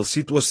incrível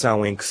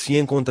situação em que se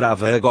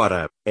encontrava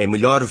agora, é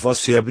melhor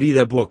você abrir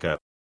a boca.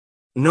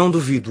 Não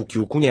duvido que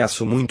o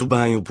conheço muito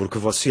bem porque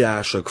você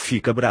acha que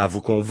fica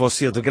bravo com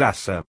você de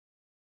graça.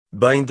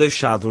 Bem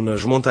deixado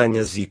nas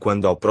montanhas e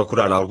quando ao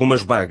procurar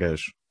algumas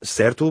vagas,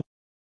 certo?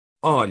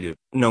 Olhe,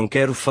 não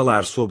quero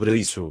falar sobre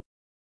isso.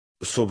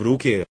 Sobre o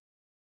quê?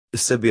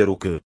 Saber o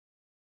que?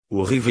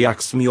 O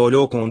Riviax me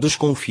olhou com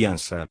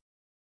desconfiança.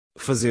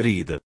 Fazer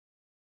ida.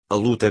 A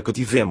luta que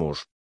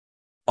tivemos.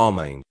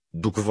 Homem,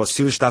 do que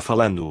você está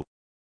falando?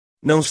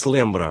 Não se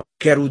lembra,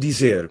 quero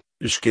dizer,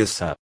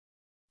 esqueça.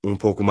 Um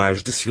pouco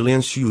mais de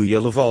silêncio e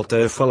ele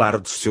volta a falar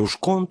dos seus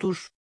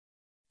contos.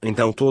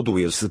 Então todo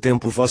esse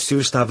tempo você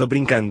estava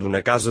brincando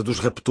na casa dos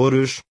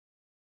raptores?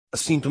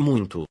 Sinto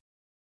muito.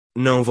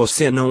 Não,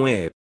 você não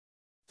é.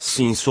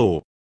 Sim,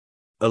 sou.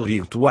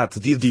 What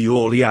did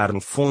you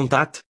learn from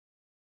that?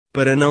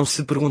 Para não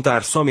se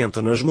perguntar somente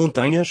nas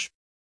montanhas?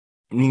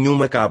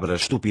 Nenhuma cabra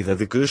estúpida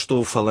de que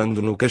estou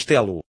falando no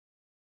castelo.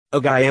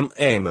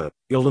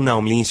 Ele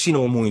não me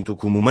ensinou muito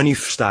como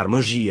manifestar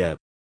magia.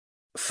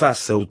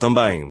 Faça-o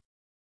também.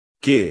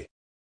 Que?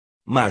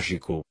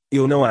 Mágico,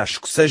 eu não acho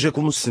que seja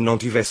como se não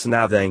tivesse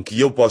nada em que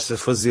eu possa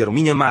fazer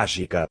minha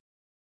mágica.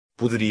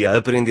 Poderia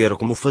aprender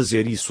como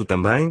fazer isso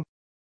também?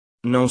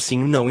 Não, sim,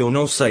 não, eu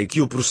não sei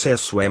que o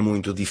processo é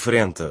muito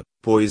diferente,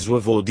 pois o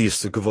avô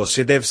disse que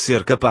você deve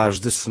ser capaz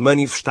de se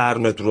manifestar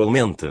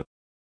naturalmente.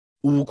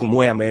 O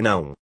como é, mas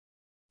não.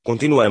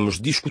 Continuamos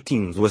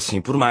discutindo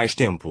assim por mais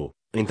tempo,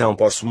 então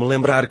posso me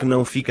lembrar que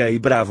não fiquei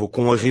bravo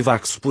com a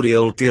Rivax por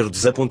ele ter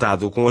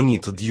desapontado com a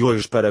NIT de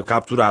hoje para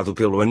capturado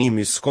pelo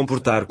anime se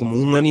comportar como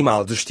um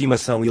animal de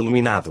estimação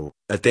iluminado.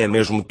 Até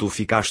mesmo tu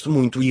ficaste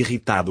muito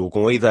irritado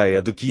com a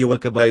ideia de que eu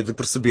acabei de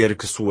perceber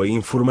que sua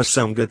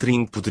informação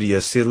Gatring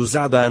poderia ser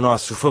usada a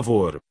nosso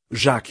favor,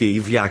 já que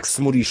Iviax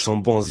Moris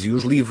são bons e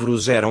os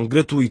livros eram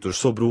gratuitos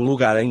sobre o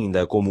lugar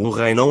ainda como o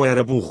rei não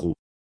era burro.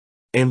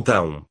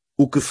 Então,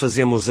 o que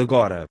fazemos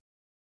agora?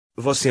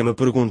 Você me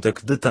pergunta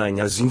que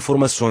detenha as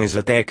informações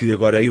até que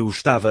agora eu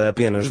estava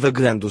apenas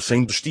vagando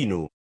sem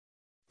destino.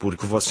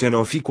 Porque você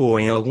não ficou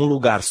em algum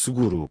lugar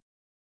seguro.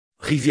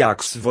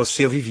 Riviax,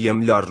 você vivia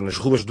melhor nas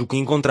ruas do que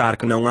encontrar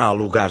que não há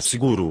lugar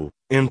seguro,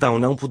 então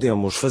não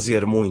podemos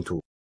fazer muito.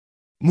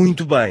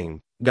 Muito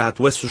bem,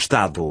 gato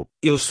assustado,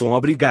 eu sou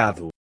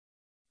obrigado.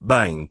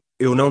 Bem,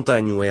 eu não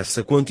tenho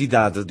essa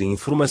quantidade de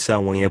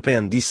informação em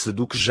apêndice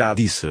do que já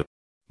disse.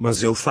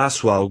 Mas eu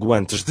faço algo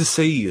antes de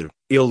sair,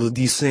 ele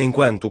disse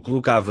enquanto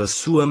colocava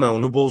sua mão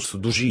no bolso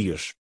dos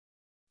gias.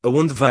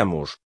 Aonde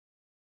vamos?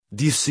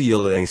 Disse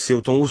ele em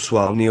seu tom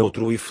usual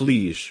neutro e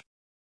feliz.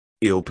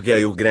 Eu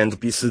peguei o grande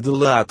piece de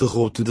latte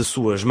roto de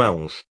suas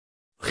mãos.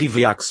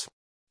 Riviax.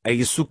 É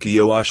isso que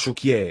eu acho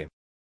que é.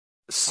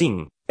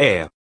 Sim,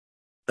 é.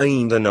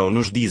 Ainda não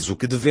nos diz o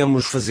que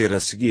devemos fazer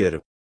a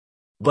seguir.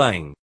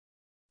 Bem.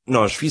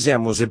 Nós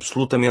fizemos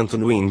absolutamente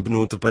no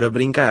Inbnut para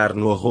brincar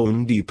no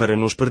Around e para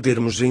nos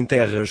perdermos em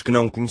terras que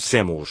não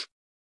conhecemos.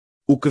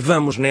 O que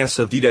vamos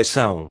nessa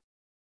direção?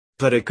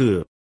 Para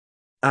que?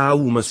 Há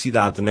uma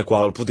cidade na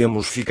qual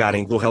podemos ficar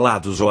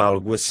encurralados ou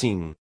algo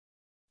assim.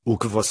 O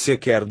que você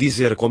quer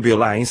dizer com B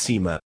lá em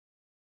cima?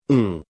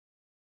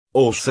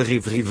 Ouça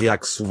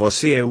Riviax,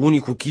 você é o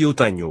único que eu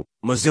tenho,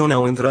 mas eu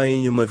não entrei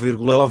em uma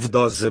vírgula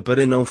ovdosa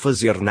para não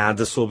fazer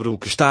nada sobre o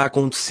que está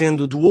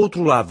acontecendo do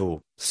outro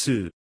lado,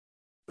 se...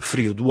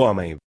 Frio do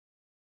homem.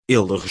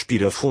 Ele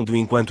respira fundo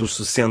enquanto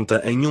se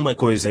senta em uma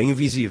coisa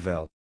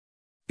invisível.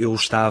 Eu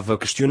estava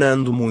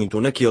questionando muito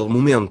naquele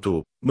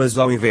momento, mas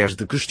ao invés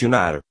de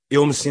questionar,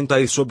 eu me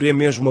sentei sobre a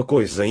mesma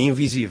coisa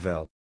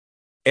invisível.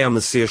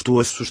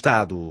 Estou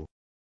assustado.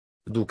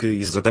 Do que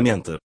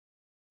exatamente?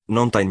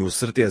 Não tenho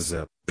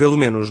certeza, pelo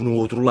menos no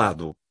outro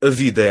lado, a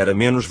vida era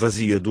menos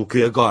vazia do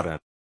que agora.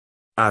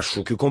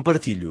 Acho que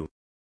compartilho.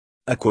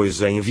 A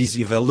coisa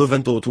invisível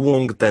levantou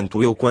Tuong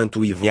tanto eu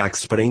quanto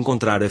Iviax para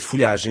encontrar a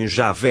folhagem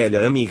já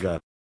velha amiga.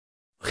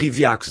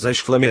 Riviax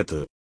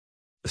exclamete.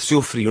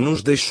 Seu frio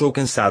nos deixou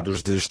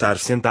cansados de estar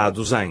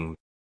sentados em.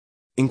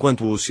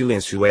 Enquanto o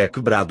silêncio é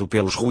quebrado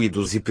pelos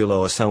ruídos e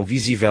pela ação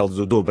visível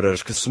de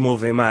dobras que se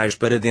movem mais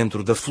para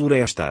dentro da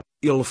floresta,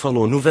 ele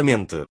falou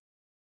novamente.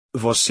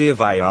 Você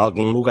vai a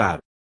algum lugar?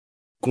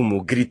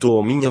 Como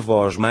gritou minha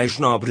voz mais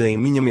nobre em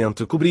minha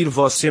mente cobrir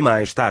você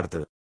mais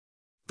tarde.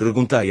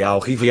 Perguntei ao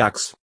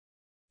Riviax.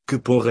 Que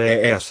porra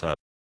é essa?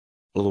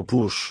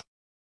 Lupus.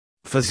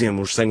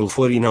 Fazemos sem o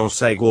for e não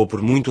cegou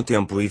por muito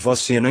tempo e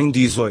você nem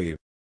diz oi.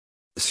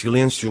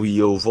 Silêncio e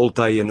eu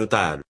voltei a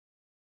notar.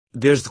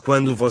 Desde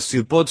quando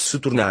você pode se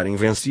tornar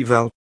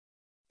invencível?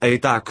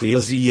 Eitaque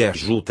e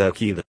Juta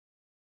Kid.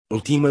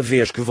 Última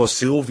vez que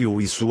você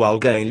ouviu isso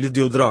alguém lhe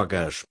deu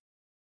drogas.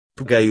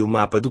 Peguei o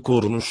mapa de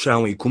couro no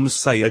chão e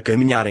comecei a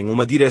caminhar em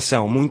uma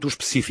direção muito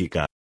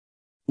específica.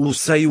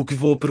 Sei o que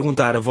vou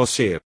perguntar a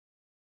você.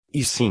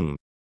 E sim.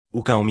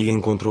 O cão me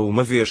encontrou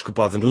uma vez que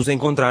pode nos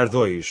encontrar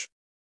dois.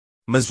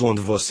 Mas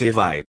onde você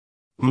vai?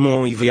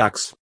 Mon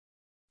Iviax.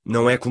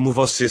 Não é como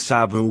você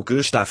sabe o que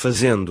está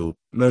fazendo,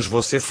 mas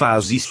você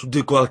faz isso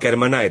de qualquer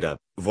maneira,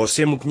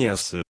 você me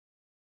conhece.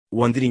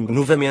 Wandering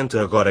novamente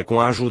agora com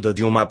a ajuda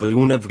de um mapa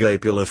eu naveguei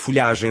pela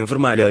folhagem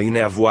vermelha e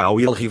névoa ao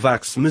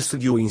Ilrivax me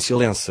seguiu em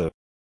silêncio.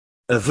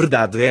 A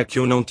verdade é que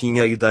eu não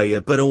tinha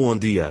ideia para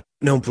onde ia,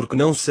 não porque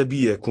não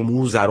sabia como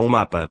usar um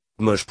mapa,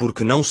 mas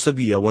porque não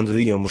sabia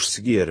onde íamos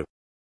seguir.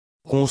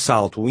 Com o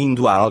salto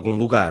indo a algum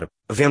lugar,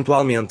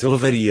 eventualmente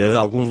levaria a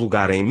algum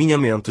lugar em minha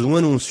mente um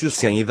anúncio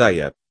sem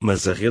ideia,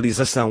 mas a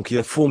realização que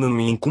a fome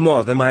me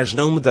incomoda mais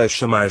não me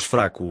deixa mais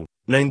fraco,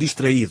 nem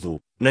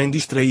distraído,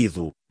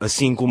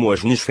 assim como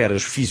as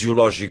esferas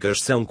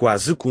fisiológicas são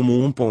quase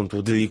como um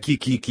ponto de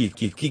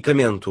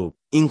equicamento,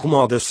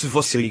 incomoda se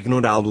você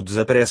ignorá-lo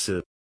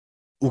desaparece.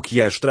 O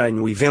que é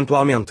estranho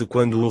eventualmente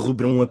quando o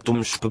Rubrum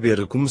Aptomes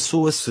beber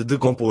começou a se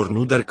decompor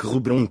no Dark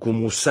Rubrum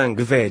como o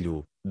sangue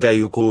velho,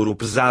 dei o couro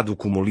pesado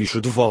como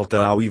lixo de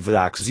volta ao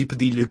Ivax e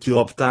pedi-lhe que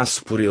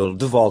optasse por ele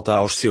de volta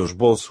aos seus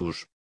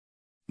bolsos.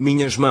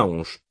 Minhas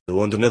mãos,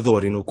 onde na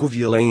dor e no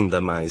covil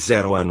ainda mais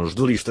eram anos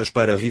de listas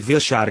para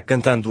vivejar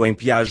cantando em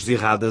piagens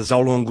erradas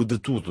ao longo de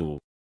tudo.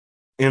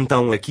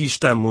 Então aqui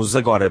estamos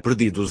agora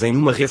perdidos em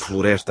uma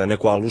refloresta na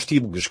qual os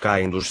tibugs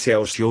caem dos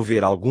céus se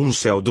houver algum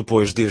céu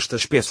depois desta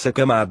espessa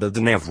camada de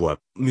névoa,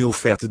 meu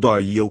feto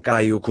dói e eu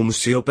caio como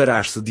se eu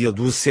parasse de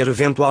adoecer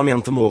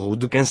eventualmente morro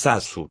de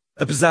cansaço,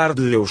 apesar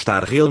de eu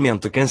estar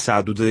realmente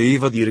cansado de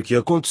evadir o que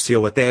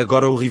aconteceu até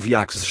agora o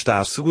Riviax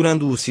está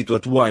segurando o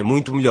situatuai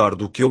muito melhor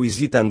do que eu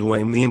hesitando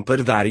em me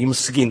emparedar e me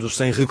seguindo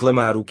sem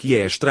reclamar o que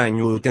é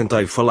estranho eu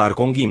tentei falar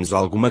com Gims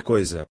alguma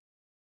coisa.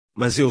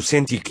 Mas eu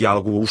senti que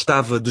algo o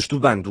estava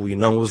disturbando e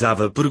não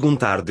ousava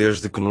perguntar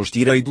desde que nos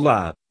tirei de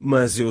lá,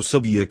 mas eu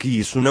sabia que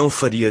isso não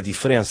faria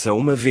diferença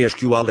uma vez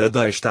que o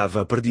Alade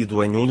estava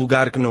perdido em um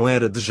lugar que não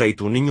era de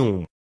jeito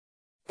nenhum.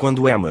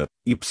 Quando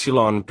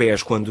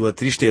pés quando a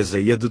tristeza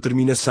e a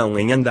determinação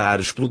em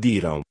andar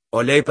explodiram,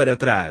 olhei para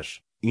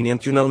trás,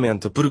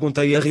 intencionalmente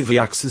perguntei a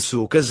Riviax se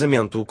o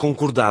casamento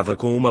concordava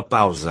com uma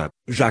pausa,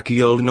 já que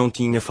ele não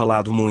tinha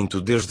falado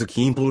muito desde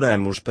que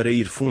imploramos para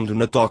ir fundo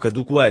na toca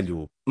do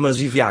coelho, mas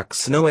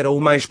Riviax não era o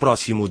mais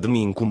próximo de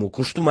mim como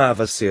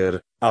costumava ser,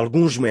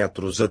 alguns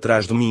metros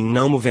atrás de mim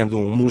não movendo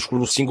um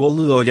músculo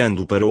single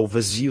olhando para o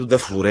vazio da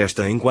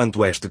floresta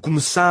enquanto este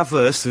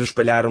começava a se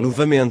espalhar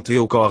novamente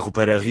eu corro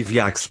para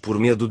Riviax por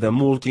medo da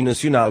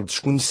multinacional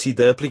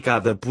desconhecida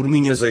aplicada por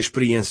minhas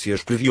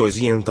experiências previous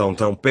e então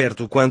tão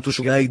perto quanto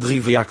cheguei de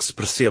Riviax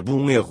percebo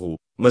um erro,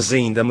 mas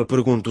ainda me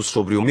pergunto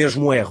sobre o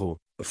mesmo erro.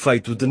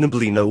 Feito de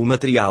neblina o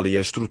material e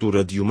a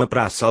estrutura de uma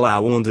praça lá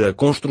onde a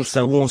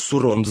construção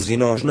onçurondes e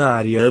nós na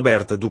área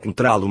aberta do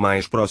contralo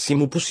mais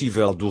próximo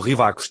possível do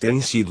Rivax tem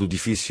sido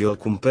difícil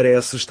como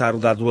parece estar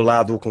lado a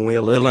lado com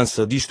ele a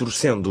lança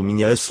distorcendo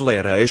minha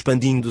acelera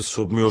expandindo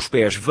sob meus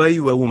pés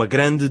veio a uma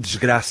grande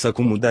desgraça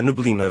como da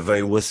neblina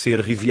veio a ser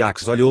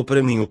Riviax olhou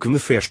para mim o que me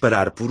fez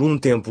parar por um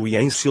tempo e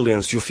em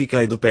silêncio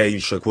fiquei de pé e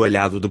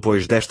chacoalhado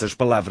depois destas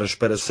palavras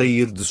para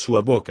sair de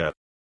sua boca.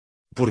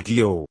 Porque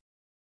eu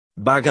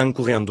Bagan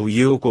correndo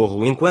e eu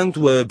corro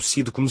enquanto a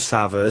abside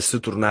começava a se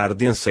tornar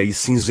densa e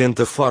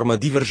cinzenta forma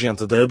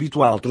divergente da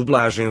habitual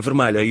turbulagem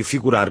vermelha e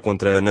figurar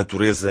contra a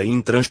natureza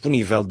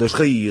intransponível das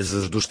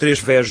raízes dos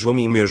três vejo a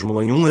mim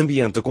mesmo em um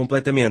ambiente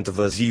completamente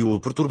vazio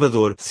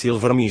perturbador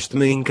Silvermist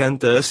me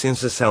encanta a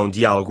sensação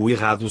de algo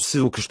errado se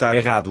o que está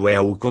errado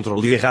é o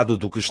controle errado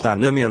do que está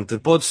na mente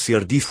pode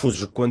ser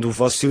difuso quando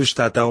você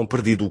está tão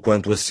perdido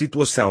quanto a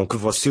situação que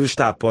você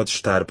está pode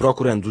estar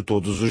procurando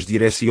todos os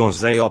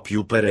direções em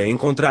ópio para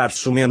encontrar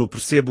sumeno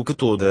percebo que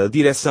toda a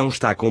direção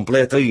está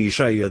completa e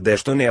cheia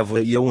desta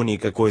névoa e a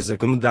única coisa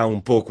que me dá um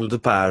pouco de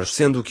paz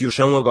sendo que o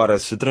chão agora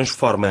se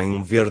transforma em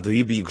um verde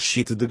e big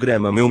shit de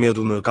grama meu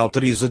medo me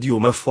cauteriza de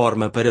uma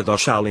forma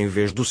paradoxal em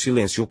vez do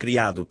silêncio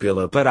criado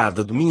pela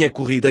parada de minha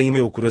corrida e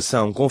meu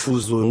coração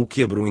confuso o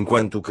quebro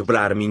enquanto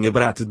quebrar minha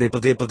brate dep.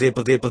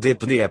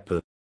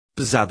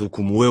 Pesado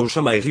como eu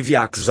chamei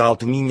Riviax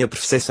alto minha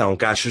percepção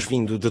caixas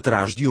vindo de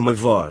trás de uma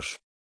voz.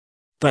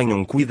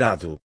 Tenham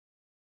cuidado.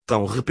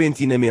 Tão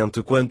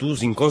repentinamente quanto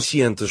os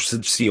inconscientes se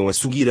desciam a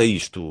seguir a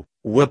isto,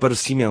 o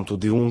aparecimento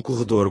de um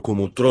corredor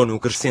como o trono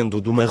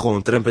crescendo do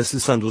marrom trampa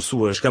cessando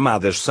suas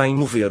camadas sem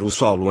mover o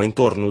solo em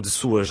torno de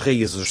suas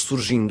raízes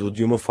surgindo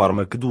de uma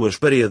forma que duas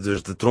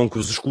paredes de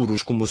troncos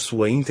escuros como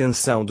sua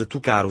intenção de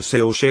tocar o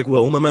céu chego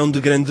a uma mão de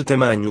grande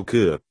tamanho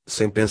que,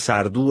 sem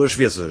pensar duas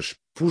vezes,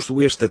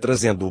 puxo esta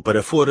trazendo-o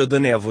para fora da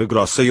névoa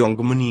grossa e um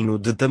menino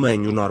de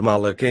tamanho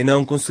normal a quem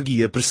não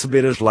conseguia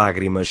perceber as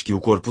lágrimas que o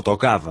corpo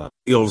tocava.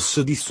 Ele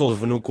se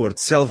dissolve no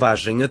corte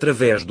selvagem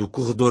através do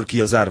corredor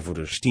que as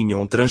árvores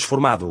tinham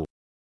transformado.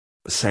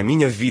 Sem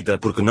minha vida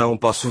porque não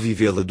posso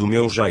vivê-la do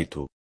meu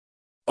jeito.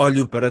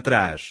 Olho para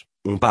trás.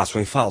 Um passo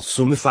em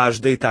falso me faz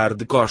deitar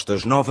de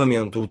costas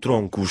novamente o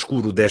tronco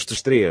escuro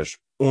destes três,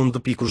 onde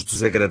picos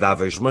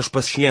desagradáveis mas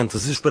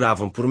pacientes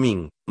esperavam por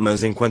mim,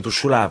 mas enquanto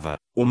chorava,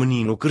 o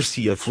menino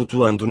crescia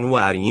flutuando no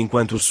ar e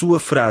enquanto sua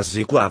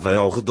frase ecoava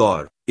ao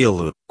redor,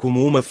 Ele,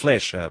 como uma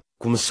flecha,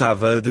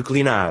 começava a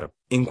declinar,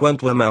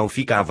 enquanto a mão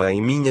ficava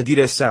em minha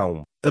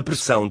direção. A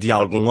pressão de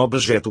algum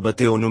objeto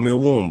bateu no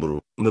meu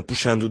ombro, me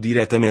puxando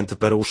diretamente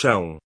para o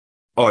chão.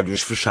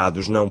 Olhos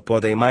fechados não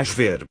podem mais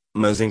ver,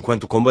 mas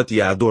enquanto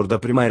combatia a dor da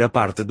primeira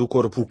parte do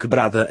corpo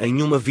quebrada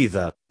em uma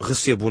vida,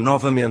 recebo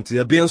novamente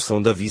a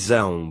bênção da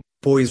visão,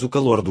 pois o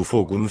calor do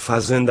fogo me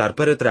faz andar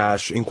para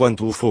trás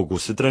enquanto o fogo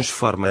se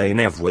transforma em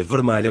névoa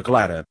vermelha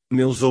clara.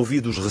 Meus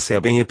ouvidos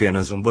recebem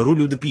apenas um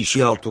barulho de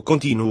piche alto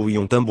contínuo e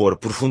um tambor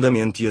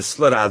profundamente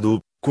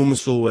acelerado.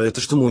 Começou a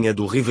testemunha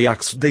do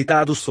Riviax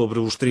deitado sobre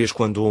os três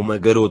quando uma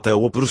garota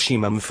o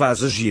aproxima me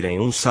faz agir em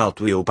um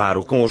salto. Eu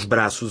paro com os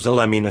braços. A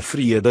lâmina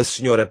fria da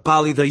senhora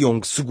pálida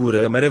Young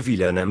segura a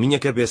maravilha na minha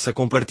cabeça.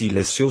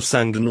 Compartilha seu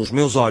sangue nos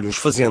meus olhos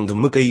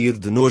fazendo-me cair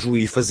de nojo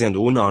e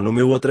fazendo o nó no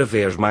meu outra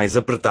vez mais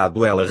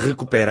apertado. Ela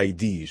recupera e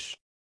diz: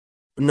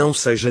 não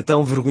seja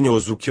tão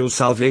vergonhoso que eu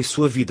salvei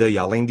sua vida e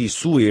além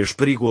disso és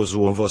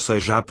perigoso. Ou você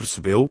já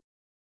percebeu?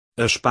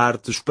 As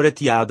partes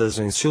prateadas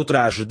em seu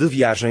traje de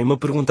viagem me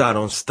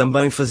perguntaram se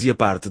também fazia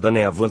parte da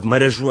névoa de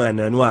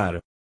marijuana no ar.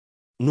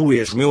 No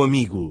és, meu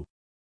amigo.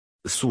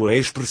 Sua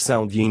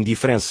expressão de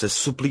indiferença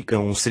suplica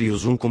um sério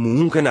zoom como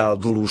um canal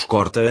de luz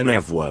corta a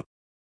névoa.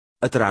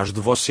 Atrás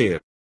de você.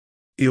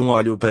 Eu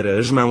olho para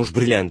as mãos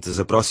brilhantes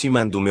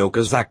aproximando o meu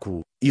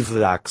casaco, e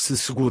verá que se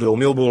segura o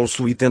meu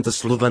bolso e tenta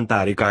se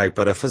levantar e cai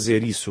para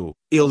fazer isso.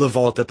 Ele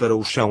volta para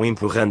o chão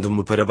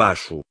empurrando-me para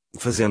baixo,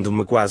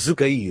 fazendo-me quase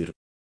cair.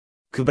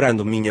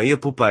 Quebrando minha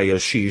epopeia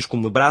X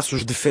como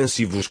braços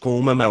defensivos com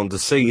uma mão de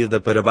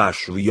saída para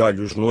baixo e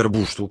olhos no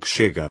arbusto que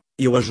chega,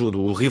 eu ajudo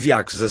o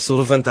Riviax a se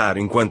levantar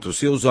enquanto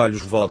seus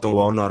olhos voltam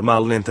ao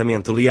normal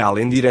lentamente leal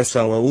em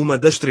direção a uma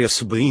das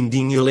três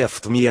binding e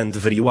left me and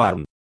very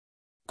warm.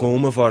 Com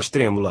uma voz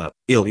trêmula,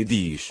 ele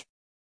diz: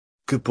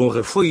 que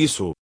porra foi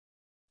isso?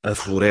 A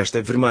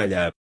floresta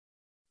vermelha.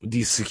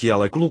 Disse que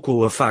ela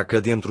colocou a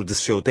faca dentro de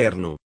seu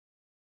terno.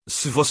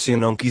 Se você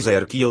não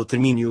quiser que eu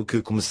termine o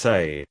que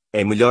comecei,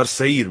 é melhor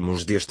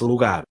sairmos deste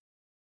lugar.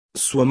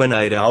 Sua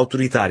maneira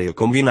autoritária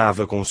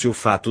combinava com seu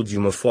fato de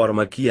uma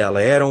forma que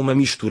ela era uma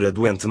mistura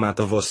doente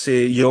mata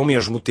você e ao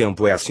mesmo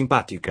tempo é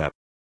simpática.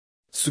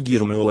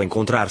 Seguir-me ou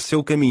encontrar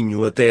seu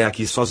caminho até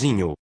aqui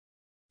sozinho.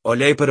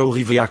 Olhei para o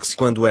Riviax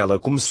quando ela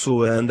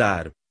começou a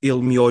andar,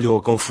 ele me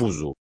olhou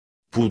confuso.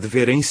 Pude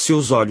ver em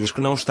seus olhos que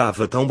não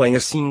estava tão bem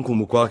assim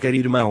como qualquer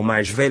irmão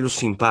mais velho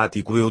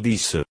simpático. Eu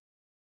disse: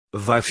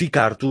 vai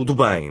ficar tudo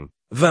bem,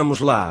 vamos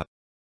lá.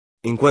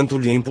 Enquanto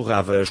lhe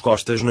empurrava as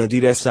costas na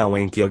direção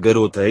em que a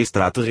garota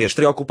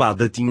extraterrestre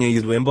ocupada tinha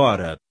ido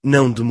embora,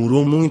 não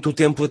demorou muito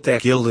tempo até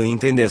que ele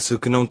entendesse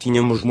que não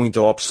tínhamos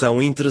muita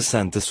opção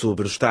interessante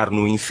sobre estar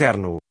no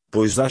inferno,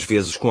 pois às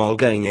vezes com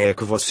alguém é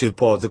que você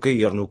pode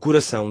cair no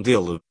coração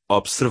dele.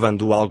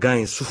 Observando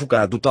alguém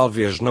sufocado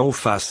talvez não o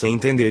faça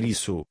entender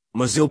isso,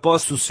 mas eu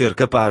posso ser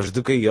capaz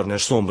de cair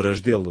nas sombras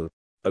dele.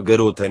 A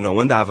garota não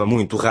andava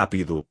muito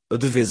rápido,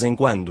 de vez em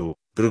quando,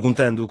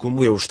 perguntando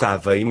como eu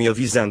estava e me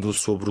avisando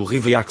sobre o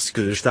Riviax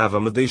que estava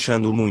me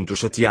deixando muito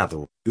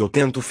chateado. Eu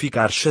tento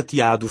ficar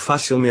chateado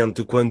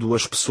facilmente quando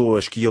as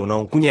pessoas que eu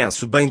não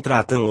conheço bem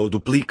tratam ou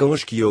duplicam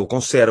as que eu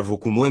conservo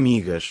como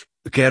amigas.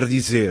 Quer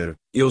dizer,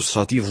 eu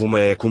só tive uma.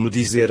 É como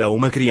dizer a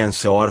uma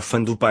criança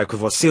órfã do pai que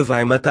você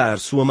vai matar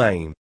sua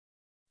mãe.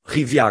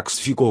 Riviax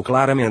ficou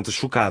claramente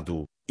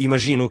chocado.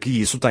 Imagino que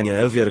isso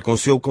tenha a ver com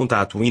seu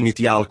contato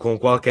inicial com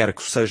qualquer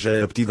que seja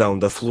a aptidão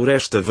da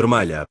floresta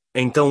vermelha.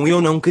 Então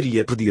eu não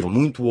queria pedir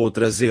muito ou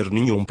trazer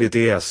nenhum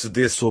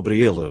PTSD sobre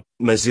ele,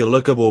 mas ele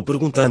acabou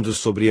perguntando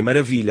sobre a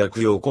maravilha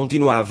que eu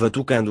continuava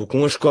tocando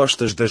com as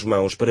costas das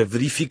mãos para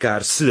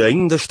verificar se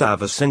ainda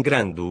estava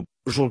sangrando.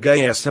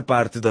 Julguei essa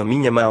parte da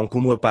minha mão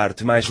como a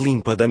parte mais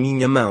limpa da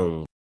minha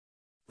mão.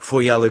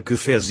 Foi ela que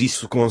fez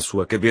isso com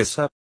sua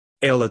cabeça?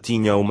 Ela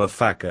tinha uma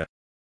faca.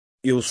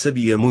 Eu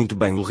sabia muito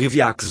bem o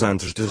Riviax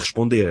antes de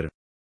responder.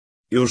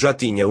 Eu já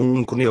tinha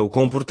um coneu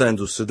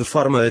comportando-se de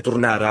forma a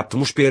tornar a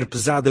atmosfera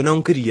pesada.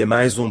 Não queria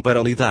mais um para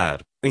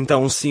lidar.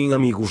 Então sim,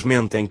 amigos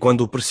mentem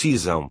quando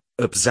precisam,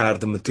 apesar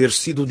de me ter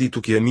sido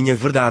dito que a minha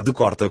verdade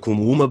corta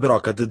como uma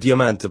broca de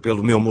diamante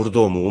pelo meu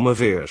mordomo uma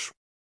vez.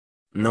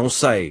 Não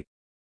sei.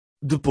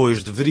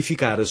 Depois de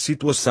verificar a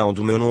situação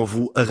do meu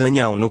novo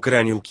arranhão no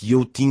crânio que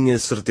eu tinha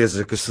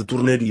certeza que se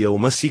tornaria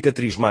uma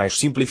cicatriz mais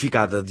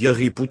simplificada de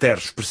Harry Potter,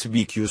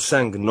 percebi que o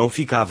sangue não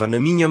ficava na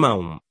minha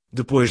mão.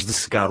 Depois de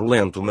secar o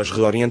lento mas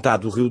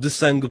reorientado rio de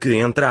sangue que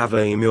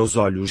entrava em meus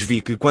olhos,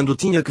 vi que quando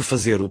tinha que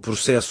fazer o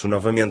processo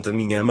novamente a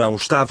minha mão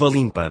estava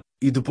limpa,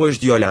 e depois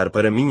de olhar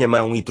para minha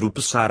mão e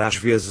tropeçar às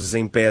vezes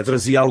em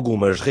pedras e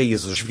algumas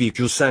raízes, vi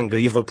que o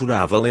sangue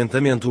evaporava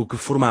lentamente, o que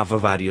formava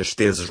várias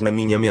teses na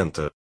minha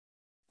mente.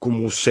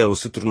 Como o céu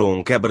se tornou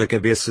um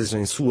quebra-cabeças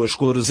em suas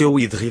cores, eu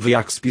e de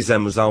Riviax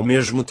pisamos ao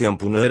mesmo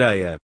tempo na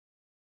areia.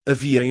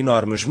 Havia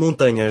enormes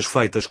montanhas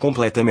feitas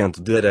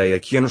completamente de areia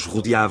que nos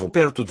rodeavam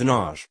perto de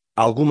nós.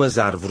 Algumas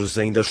árvores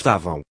ainda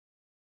estavam.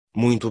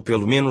 Muito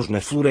pelo menos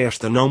na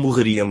floresta não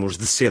morreríamos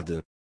de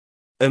sede.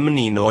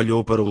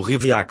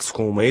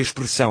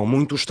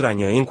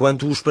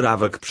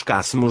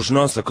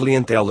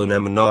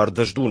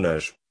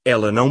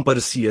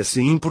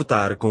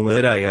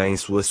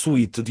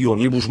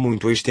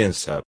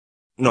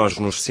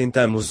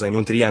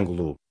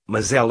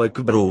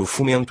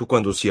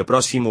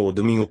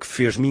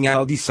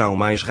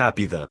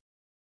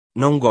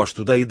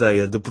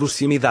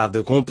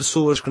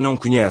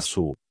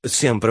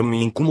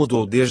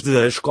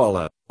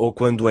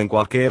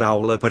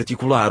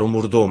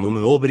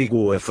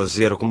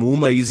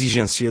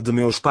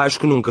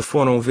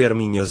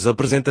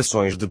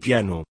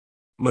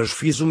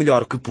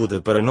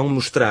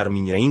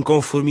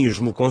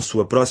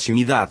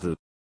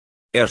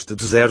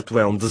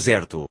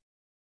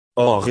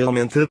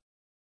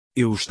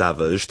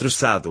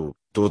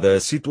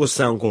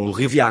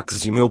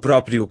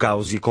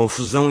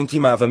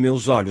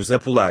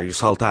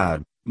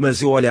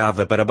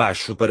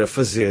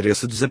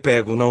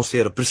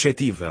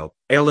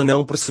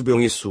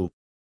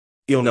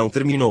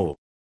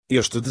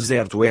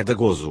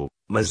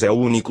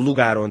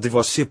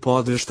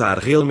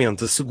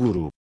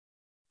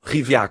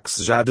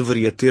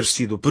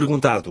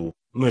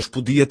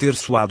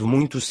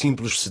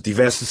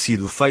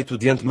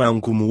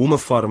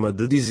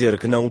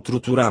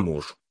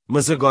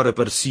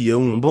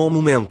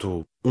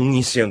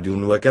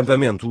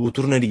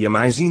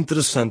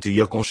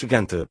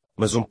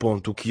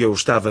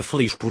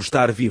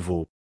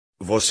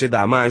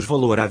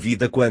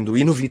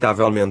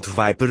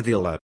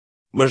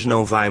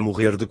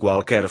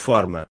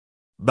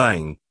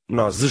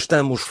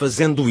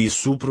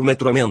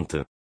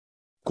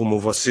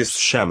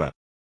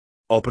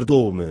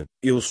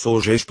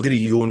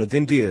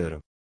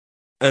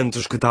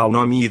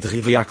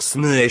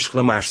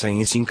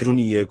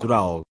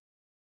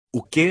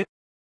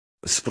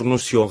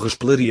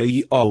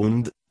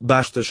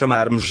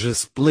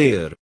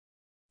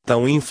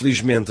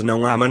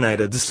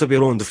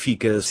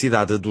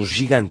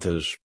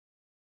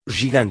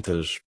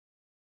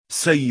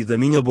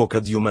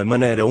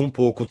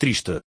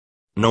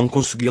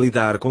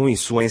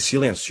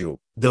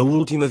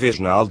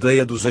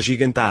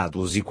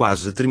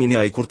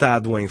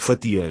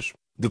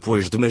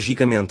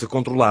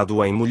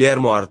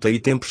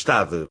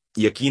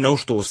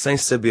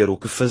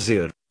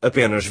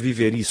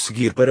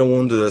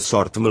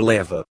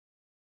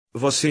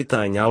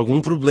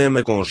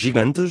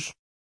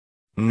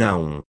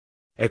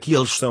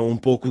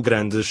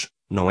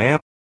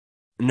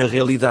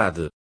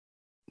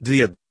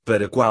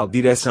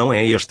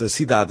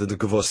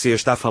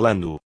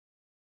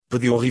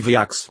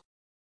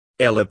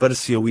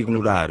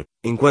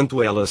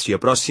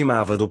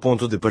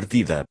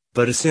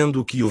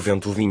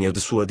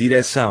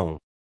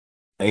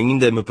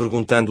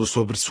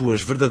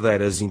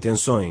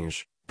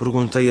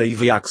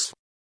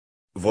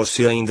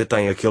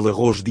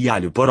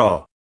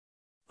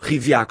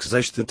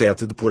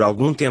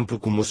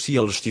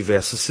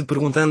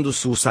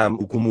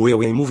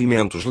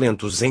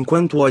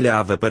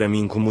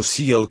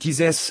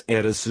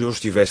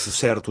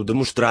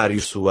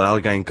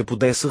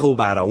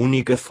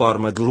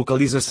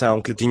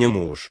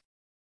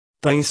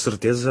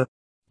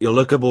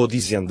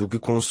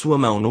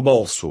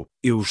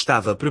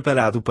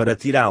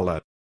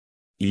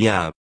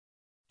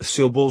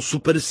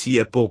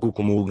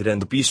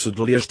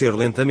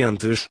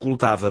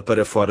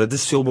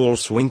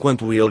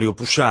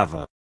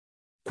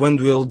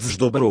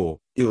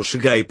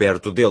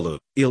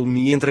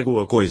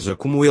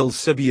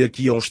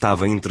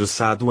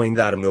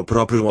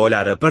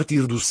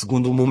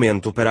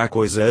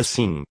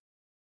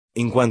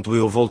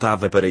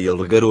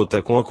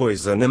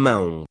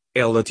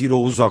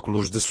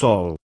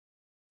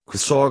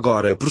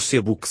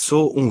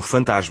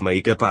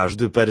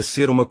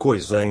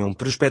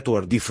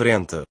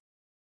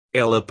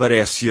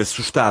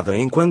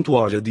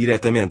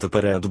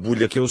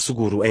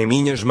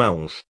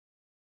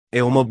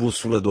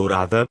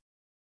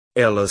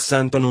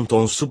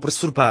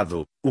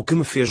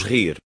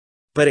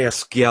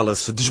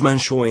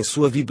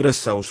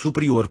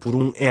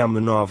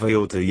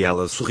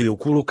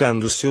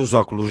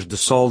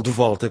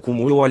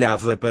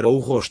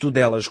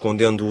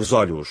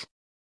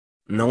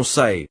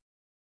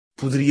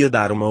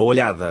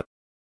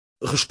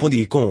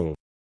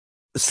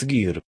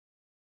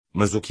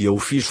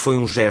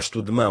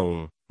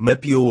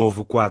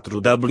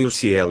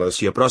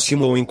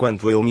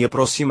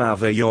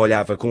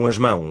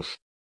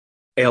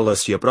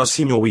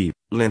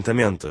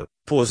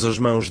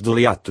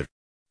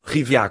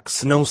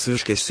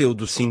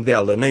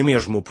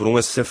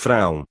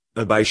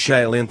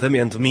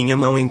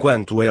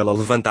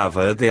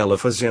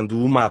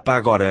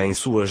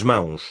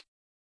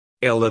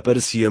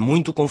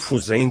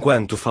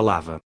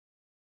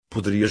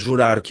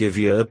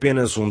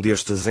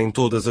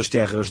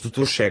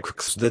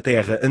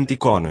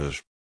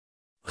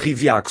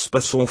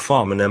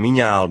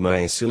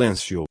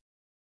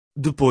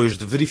 Depois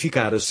de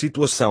verificar a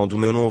situação do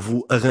meu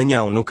novo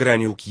arranhão no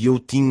crânio, que eu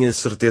tinha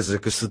certeza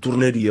que se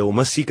tornaria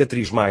uma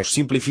cicatriz mais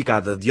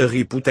simplificada de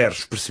Harry Potter,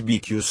 percebi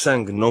que o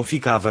sangue não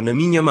ficava na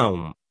minha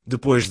mão.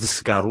 Depois de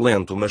secar o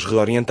lento mas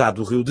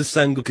reorientado rio de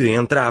sangue que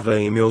entrava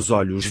em meus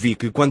olhos, vi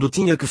que quando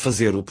tinha que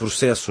fazer o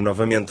processo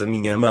novamente a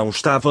minha mão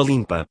estava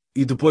limpa,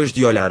 e depois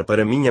de olhar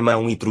para minha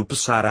mão e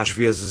tropeçar às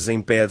vezes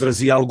em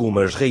pedras e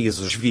algumas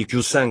raízes, vi que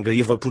o sangue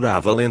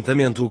evaporava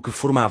lentamente, o que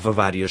formava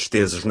várias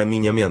teses na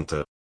minha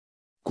mente.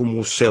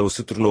 Como o céu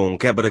se tornou um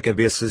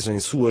quebra-cabeças em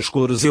suas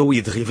cores, eu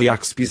e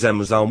Driviax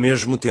pisamos ao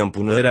mesmo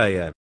tempo na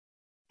areia.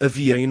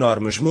 Havia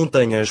enormes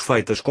montanhas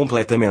feitas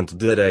completamente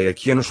de areia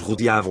que nos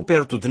rodeavam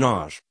perto de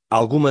nós.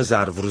 Algumas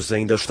árvores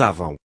ainda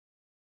estavam.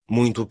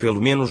 Muito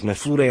pelo menos na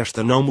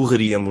floresta não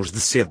morreríamos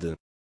de sede.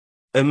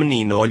 A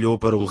menina olhou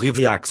para o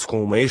Riviax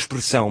com uma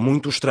expressão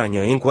muito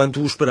estranha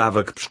enquanto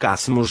esperava que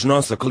pescássemos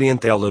nossa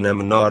clientela na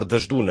menor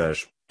das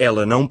dunas.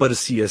 Ela não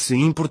parecia se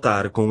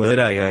importar com a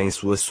areia em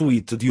sua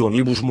suíte de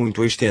ônibus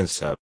muito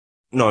extensa.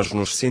 Nós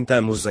nos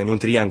sentamos em um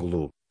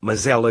triângulo,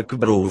 mas ela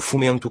quebrou o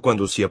fomento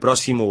quando se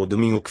aproximou de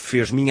mim, o que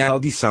fez minha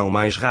audição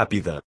mais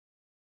rápida.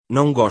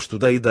 Não gosto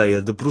da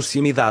ideia de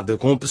proximidade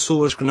com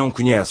pessoas que não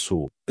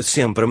conheço.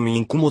 Sempre me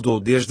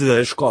incomodou desde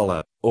a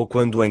escola, ou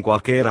quando em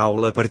qualquer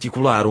aula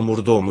particular o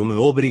mordomo me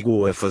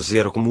obrigou a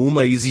fazer como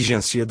uma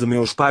exigência de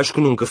meus pais que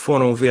nunca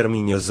foram ver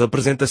minhas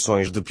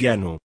apresentações de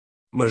piano.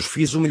 Mas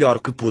fiz o melhor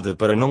que pude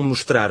para não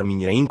mostrar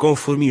minha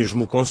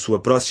inconformismo com sua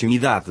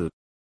proximidade.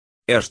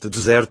 Este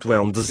deserto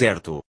é um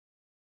deserto.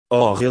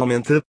 Oh,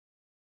 realmente?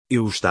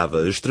 Eu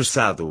estava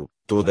estressado.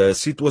 Toda a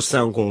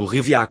situação com o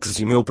Riviax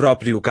e meu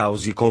próprio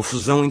caos e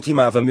confusão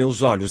intimava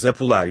meus olhos a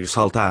pular e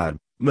saltar,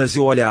 mas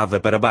eu olhava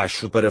para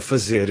baixo para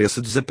fazer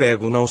esse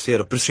desapego não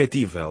ser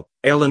perceptível.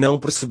 Ela não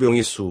percebeu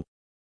isso.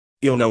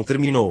 Eu não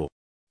terminou.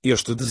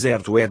 Este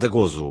deserto é de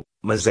gozo,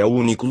 mas é o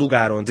único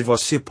lugar onde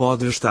você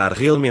pode estar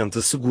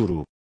realmente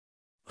seguro.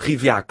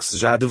 Riviax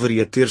já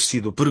deveria ter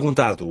sido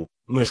perguntado,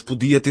 mas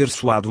podia ter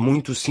soado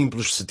muito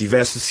simples se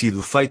tivesse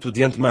sido feito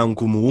de antemão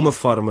como uma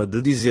forma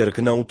de dizer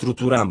que não o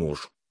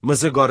torturamos.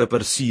 Mas agora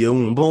parecia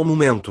um bom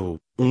momento.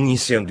 Um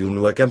incêndio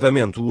no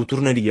acampamento o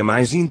tornaria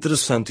mais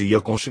interessante e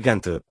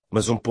aconchegante,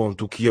 mas um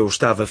ponto que eu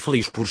estava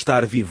feliz por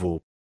estar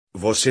vivo.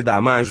 Você dá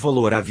mais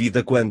valor à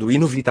vida quando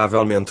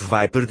inevitavelmente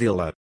vai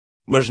perdê-la.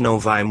 Mas não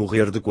vai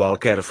morrer de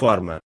qualquer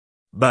forma.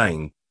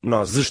 Bem,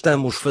 nós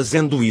estamos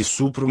fazendo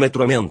isso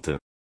prematuramente.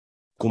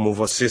 Como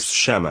você se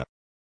chama?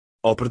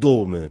 Oh,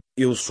 perdoe-me,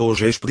 eu sou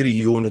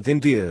Jesperio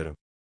Entender.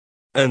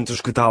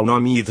 Antes que tal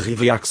nome e de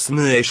Riviax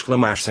me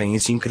exclamassem em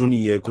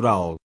sincronia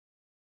coral.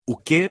 O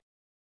quê?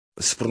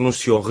 Se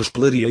pronunciou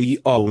Respleria e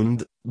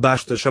onde,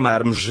 basta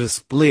chamar-me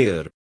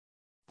Gespler.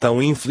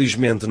 Tão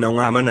infelizmente não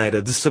há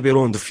maneira de saber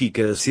onde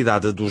fica a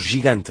cidade dos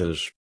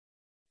gigantes.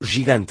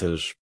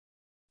 Gigantes.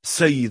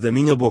 Saí da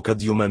minha boca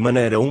de uma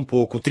maneira um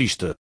pouco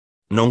triste.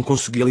 Não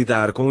consegui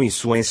lidar com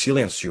isso em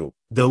silêncio,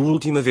 da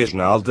última vez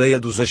na aldeia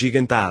dos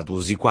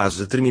agigantados, e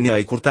quase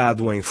terminei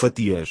cortado em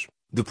fatias.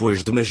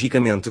 Depois de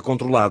magicamente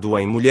controlado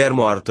em mulher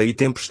morta e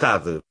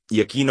tempestade,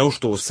 e aqui não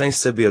estou sem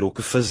saber o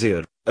que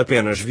fazer,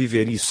 apenas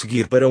viver e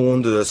seguir para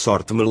onde a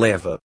sorte me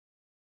leva.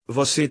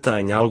 Você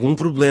tem algum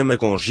problema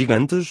com os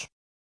gigantes?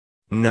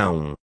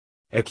 Não.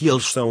 É que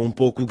eles são um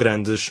pouco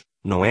grandes,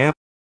 não é?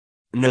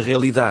 Na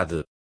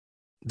realidade.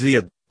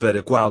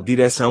 Para qual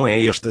direção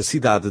é esta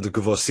cidade de que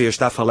você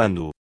está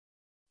falando?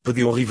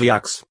 Pediu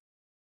Riviax.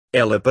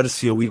 Ela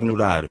pareceu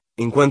ignorar,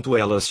 enquanto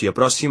ela se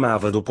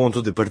aproximava do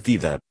ponto de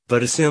partida,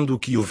 parecendo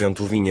que o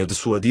vento vinha de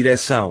sua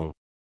direção.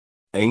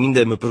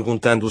 Ainda me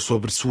perguntando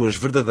sobre suas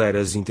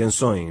verdadeiras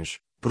intenções,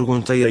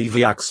 perguntei a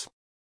Riviax.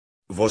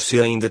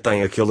 Você ainda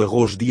tem aquele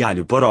arroz de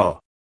alho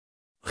poró?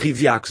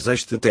 Riviax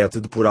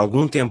esteve por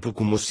algum tempo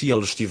como se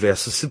ele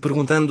estivesse se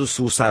perguntando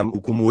se o Sam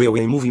como eu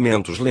em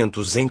movimentos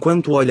lentos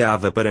enquanto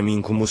olhava para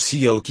mim como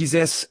se ele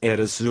quisesse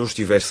era se eu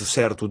estivesse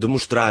certo de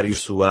mostrar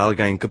isso a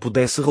alguém que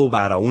pudesse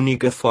roubar a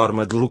única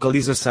forma de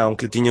localização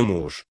que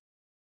tínhamos.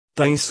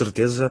 Tem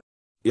certeza?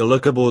 Ele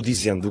acabou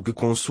dizendo que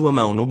com sua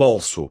mão no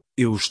bolso,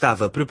 eu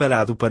estava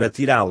preparado para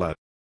tirá-la.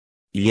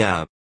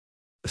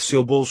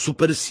 Seu bolso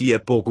parecia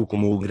pouco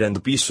como o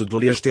grande piso de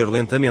Lester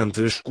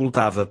lentamente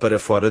escultava para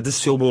fora de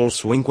seu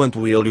bolso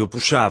enquanto ele o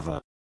puxava.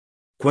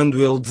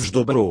 Quando ele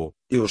desdobrou,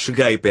 eu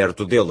cheguei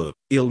perto dele,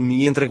 ele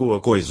me entregou a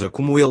coisa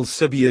como ele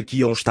sabia que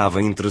eu estava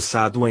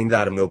interessado em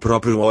dar meu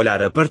próprio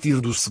olhar a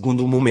partir do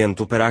segundo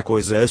momento para a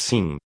coisa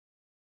assim.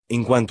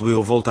 Enquanto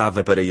eu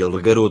voltava para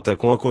ele, garota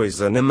com a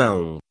coisa na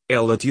mão,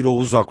 ela tirou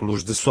os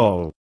óculos de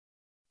sol.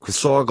 Que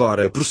só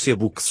agora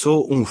percebo que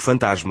sou um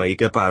fantasma e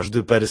capaz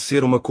de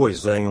parecer uma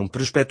coisa em um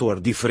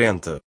perspector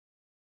diferente.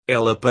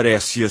 Ela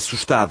parece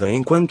assustada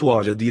enquanto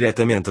olha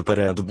diretamente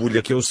para a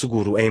debulha que eu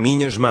seguro em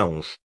minhas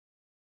mãos.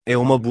 É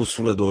uma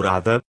bússola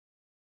dourada?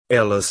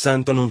 Ela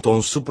santa num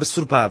tom super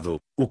surpado,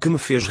 o que me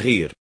fez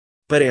rir.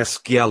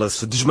 Parece que ela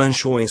se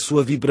desmanchou em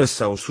sua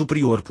vibração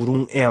superior por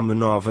um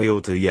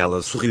M98 e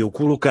ela sorriu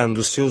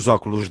colocando seus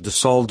óculos de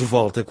sol de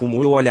volta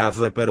como eu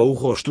olhava para o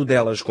rosto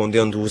dela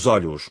escondendo os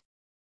olhos.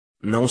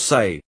 Não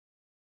sei.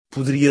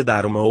 Poderia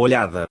dar uma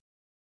olhada.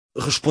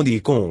 Respondi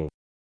com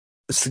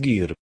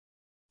seguir.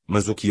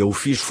 Mas o que eu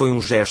fiz foi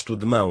um gesto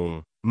de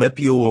mão.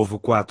 Mapeou houve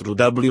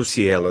 4W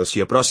se ela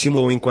se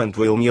aproximou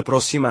enquanto eu me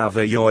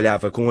aproximava e a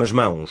olhava com as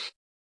mãos.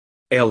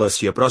 Ela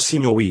se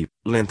aproximou e,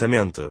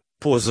 lentamente,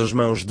 pôs as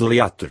mãos de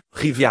lado.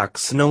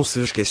 Riviax não se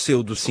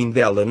esqueceu do sim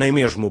dela nem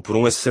mesmo por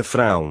um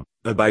açafrão.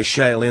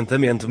 Abaixei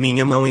lentamente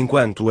minha mão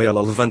enquanto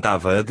ela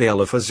levantava a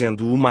dela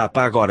fazendo o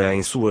mapa agora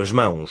em suas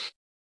mãos.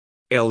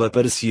 Ela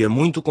parecia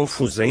muito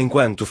confusa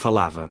enquanto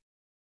falava.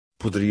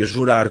 Poderia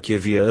jurar que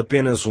havia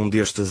apenas um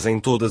destes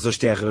em todas as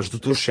terras de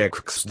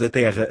Tuxex da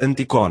Terra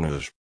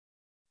Anticones.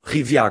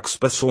 Riviax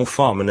passou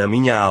fome na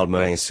minha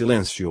alma em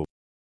silêncio.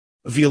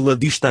 Vila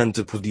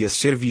distante podia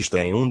ser vista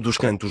em um dos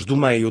cantos do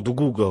meio do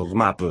Google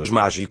Maps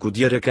mágico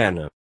de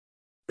Aracana.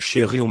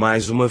 Che riu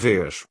mais uma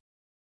vez.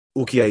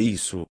 O que é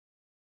isso?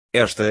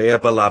 Esta é a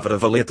palavra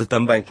valete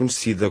também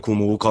conhecida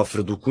como o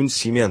cofre do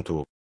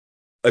conhecimento.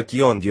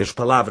 Aqui onde as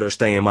palavras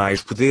têm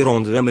mais poder,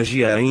 onde a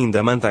magia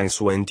ainda mantém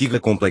sua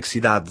antiga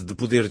complexidade de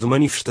poder de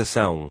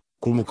manifestação,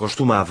 como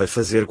costumava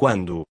fazer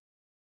quando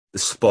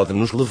se pode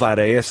nos levar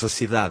a essa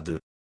cidade.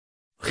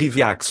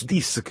 Riviax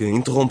disse que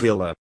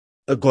interrompê-la.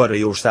 Agora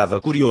eu estava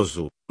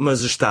curioso,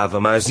 mas estava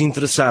mais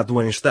interessado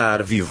em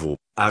estar vivo.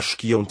 Acho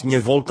que eu tinha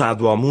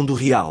voltado ao mundo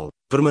real,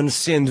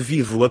 permanecendo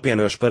vivo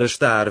apenas para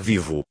estar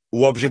vivo.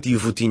 O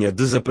objetivo tinha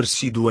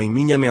desaparecido em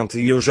minha mente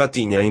e eu já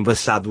tinha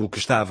embaçado o que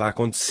estava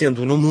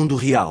acontecendo no mundo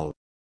real.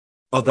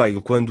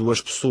 Odeio quando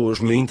as pessoas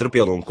me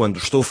interpelam quando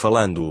estou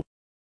falando.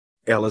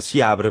 Ela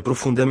se abre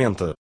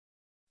profundamente.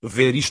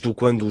 Ver isto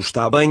quando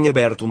está bem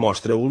aberto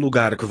mostra o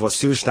lugar que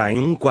você está em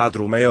um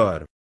quadro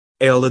maior.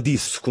 Ela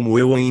disse como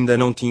eu ainda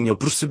não tinha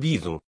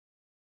percebido.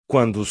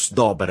 Quando se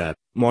dobra,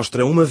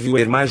 mostra uma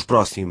viewer mais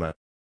próxima.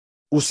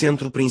 O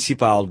centro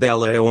principal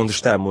dela é onde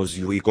estamos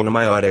e o ícone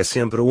maior é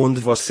sempre onde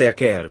você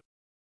quer.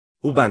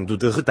 O bando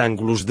de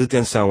retângulos de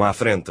tensão à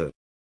frente.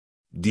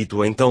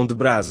 Dito então de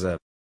brasa.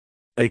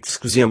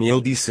 Excuse-me, eu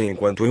disse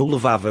enquanto eu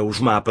levava os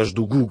mapas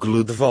do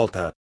Google de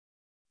volta.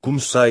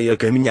 Comecei a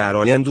caminhar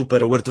olhando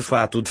para o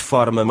artefato de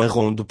forma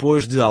marrom.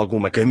 Depois de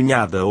alguma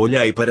caminhada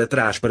olhei para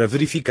trás para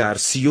verificar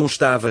se eu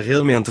estava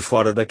realmente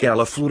fora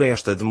daquela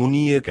floresta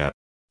demoníaca.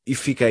 E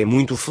fiquei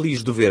muito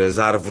feliz de ver as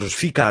árvores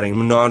ficarem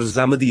menores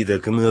à medida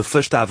que me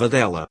afastava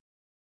dela.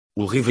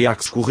 O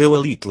Riviax correu a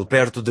little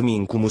perto de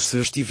mim como se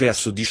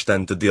estivesse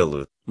distante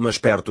dele, mas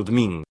perto de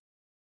mim.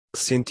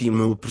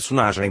 Senti-me o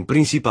personagem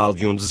principal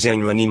de um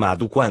desenho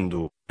animado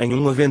quando, em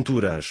um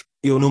Aventuras,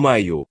 eu no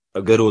meio, a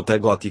garota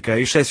gótica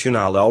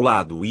excepcional ao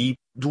lado e,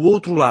 do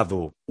outro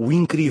lado, o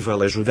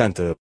incrível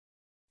ajudante.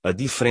 A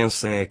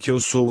diferença é que eu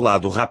sou o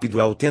lado rápido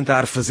ao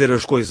tentar fazer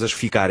as coisas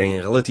ficarem em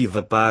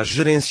relativa paz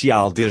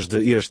gerencial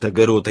desde esta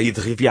garota e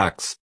de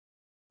Riviax.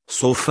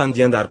 Sou fã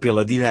de andar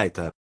pela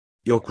direita.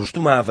 Eu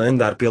costumava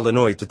andar pela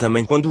noite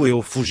também quando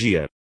eu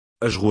fugia.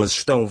 As ruas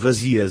estão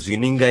vazias e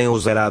ninguém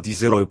ousará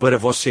dizer oi para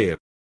você.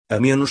 A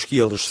menos que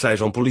eles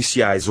sejam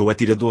policiais ou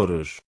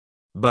atiradores.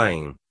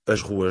 Bem,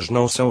 as ruas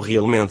não são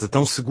realmente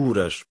tão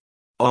seguras.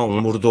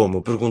 Um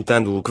mordomo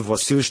perguntando o que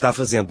você está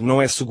fazendo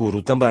não é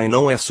seguro, também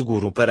não é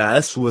seguro para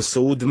a sua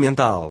saúde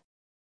mental.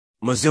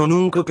 Mas eu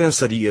nunca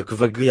pensaria que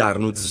vaguear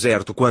no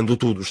deserto quando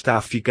tudo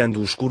está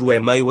ficando escuro é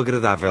meio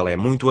agradável. É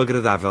muito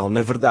agradável,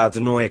 na verdade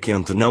não é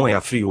quente, não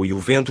é frio e o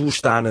vento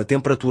está na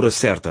temperatura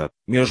certa,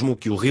 mesmo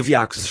que o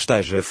Riviax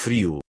esteja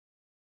frio.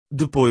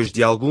 Depois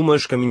de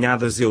algumas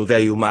caminhadas eu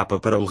dei o mapa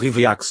para o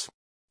Riviax.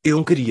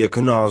 Eu queria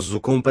que nós o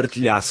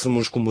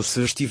compartilhássemos como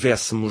se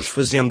estivéssemos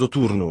fazendo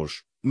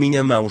turnos.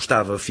 Minha mão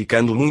estava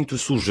ficando muito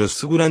suja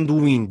segurando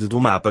o índice do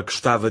mapa que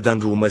estava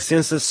dando uma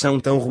sensação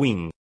tão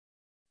ruim.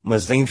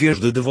 Mas em vez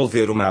de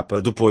devolver o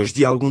mapa depois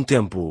de algum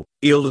tempo,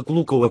 ele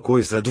colocou a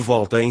coisa de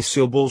volta em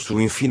seu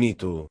bolso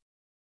infinito.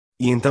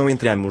 E então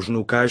entramos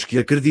no cais que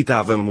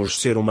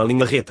acreditávamos ser uma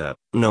linha reta.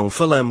 Não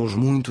falamos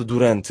muito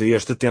durante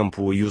este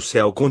tempo e o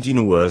céu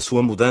continua a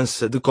sua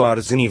mudança de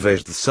cores e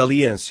níveis de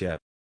saliência.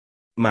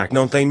 Mac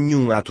não tem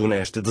nenhum ato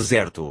neste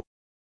deserto.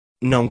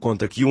 Não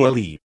conta que um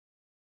ali.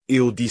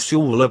 Eu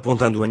disse-o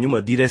apontando em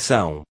uma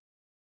direção.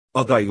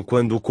 Odeio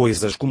quando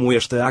coisas como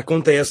esta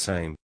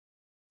acontecem.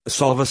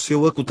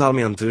 Solva-se-o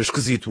totalmente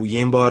esquisito e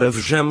embora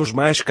vejamos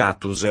mais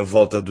catos em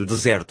volta do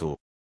deserto.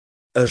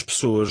 As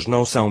pessoas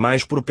não são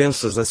mais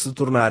propensas a se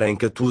tornarem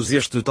catus.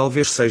 Este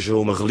talvez seja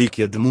uma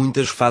relíquia de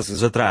muitas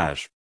fases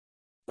atrás.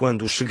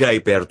 Quando cheguei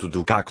perto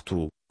do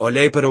cacto,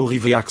 olhei para o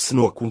Riviax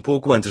Noco um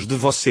pouco antes de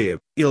você.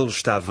 Ele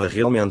estava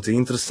realmente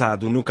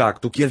interessado no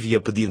cacto que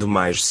havia pedido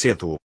mais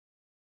cedo.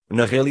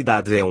 Na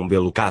realidade é um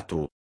belo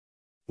cacto.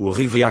 O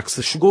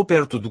Riviax chegou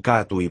perto do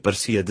cacto e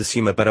parecia de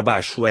cima para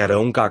baixo. Era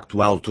um cacto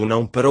alto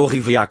não para o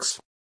Riviax.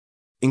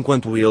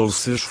 Enquanto ele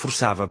se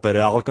esforçava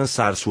para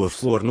alcançar sua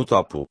flor no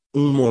topo,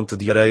 um monte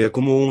de areia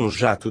como um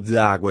jato de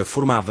água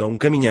formava um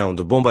caminhão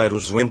de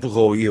bombeiros o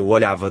empurrou e eu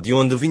olhava de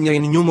onde vinha e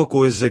nenhuma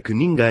coisa que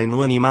ninguém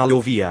no animal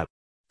ouvia.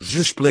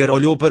 Gespler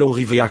olhou para o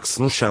Riviax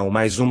no chão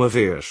mais uma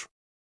vez.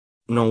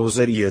 Não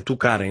ousaria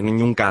tocar em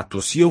nenhum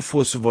cacto se eu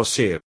fosse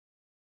você.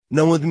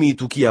 Não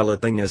admito que ela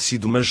tenha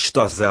sido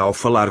majestosa ao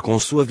falar com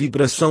sua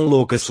vibração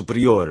louca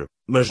superior,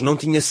 mas não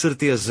tinha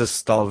certeza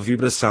se tal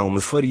vibração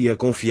me faria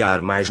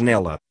confiar mais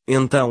nela,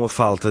 então a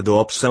falta de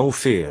opção o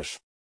fez.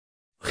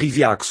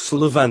 Riviaco se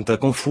levanta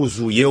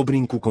confuso e eu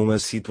brinco com a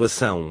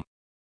situação.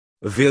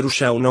 Ver o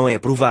chão não é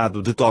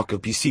provado de toque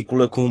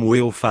piscícola como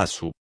eu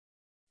faço.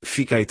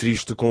 Fiquei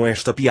triste com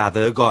esta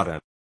piada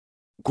agora.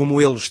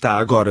 Como ele está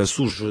agora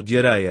sujo de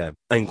areia,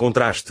 em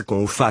contraste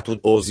com o fato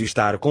de Ozzy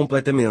estar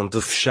completamente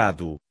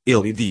fechado,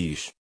 ele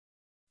diz: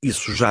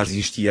 isso já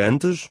existia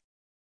antes?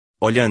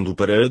 Olhando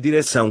para a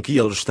direção que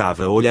ele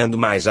estava olhando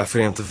mais à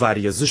frente,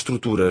 várias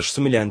estruturas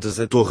semelhantes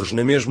a torres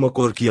na mesma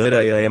cor que a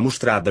areia é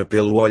mostrada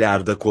pelo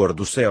olhar da cor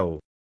do céu.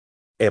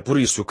 É por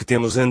isso que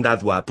temos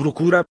andado à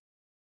procura?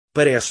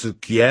 Parece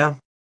que é.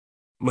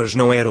 Mas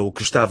não era o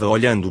que estava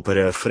olhando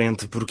para a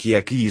frente. Porque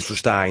é que isso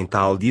está em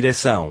tal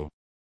direção?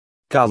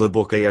 Cala a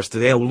boca,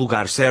 este é o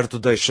lugar certo,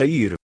 deixa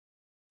ir.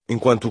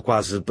 Enquanto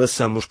quase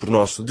passamos por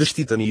nosso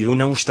destino, eu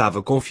não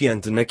estava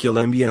confiante naquele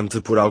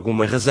ambiente por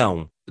alguma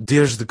razão,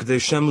 desde que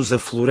deixamos a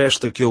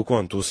floresta que eu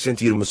conto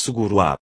sentir-me seguro.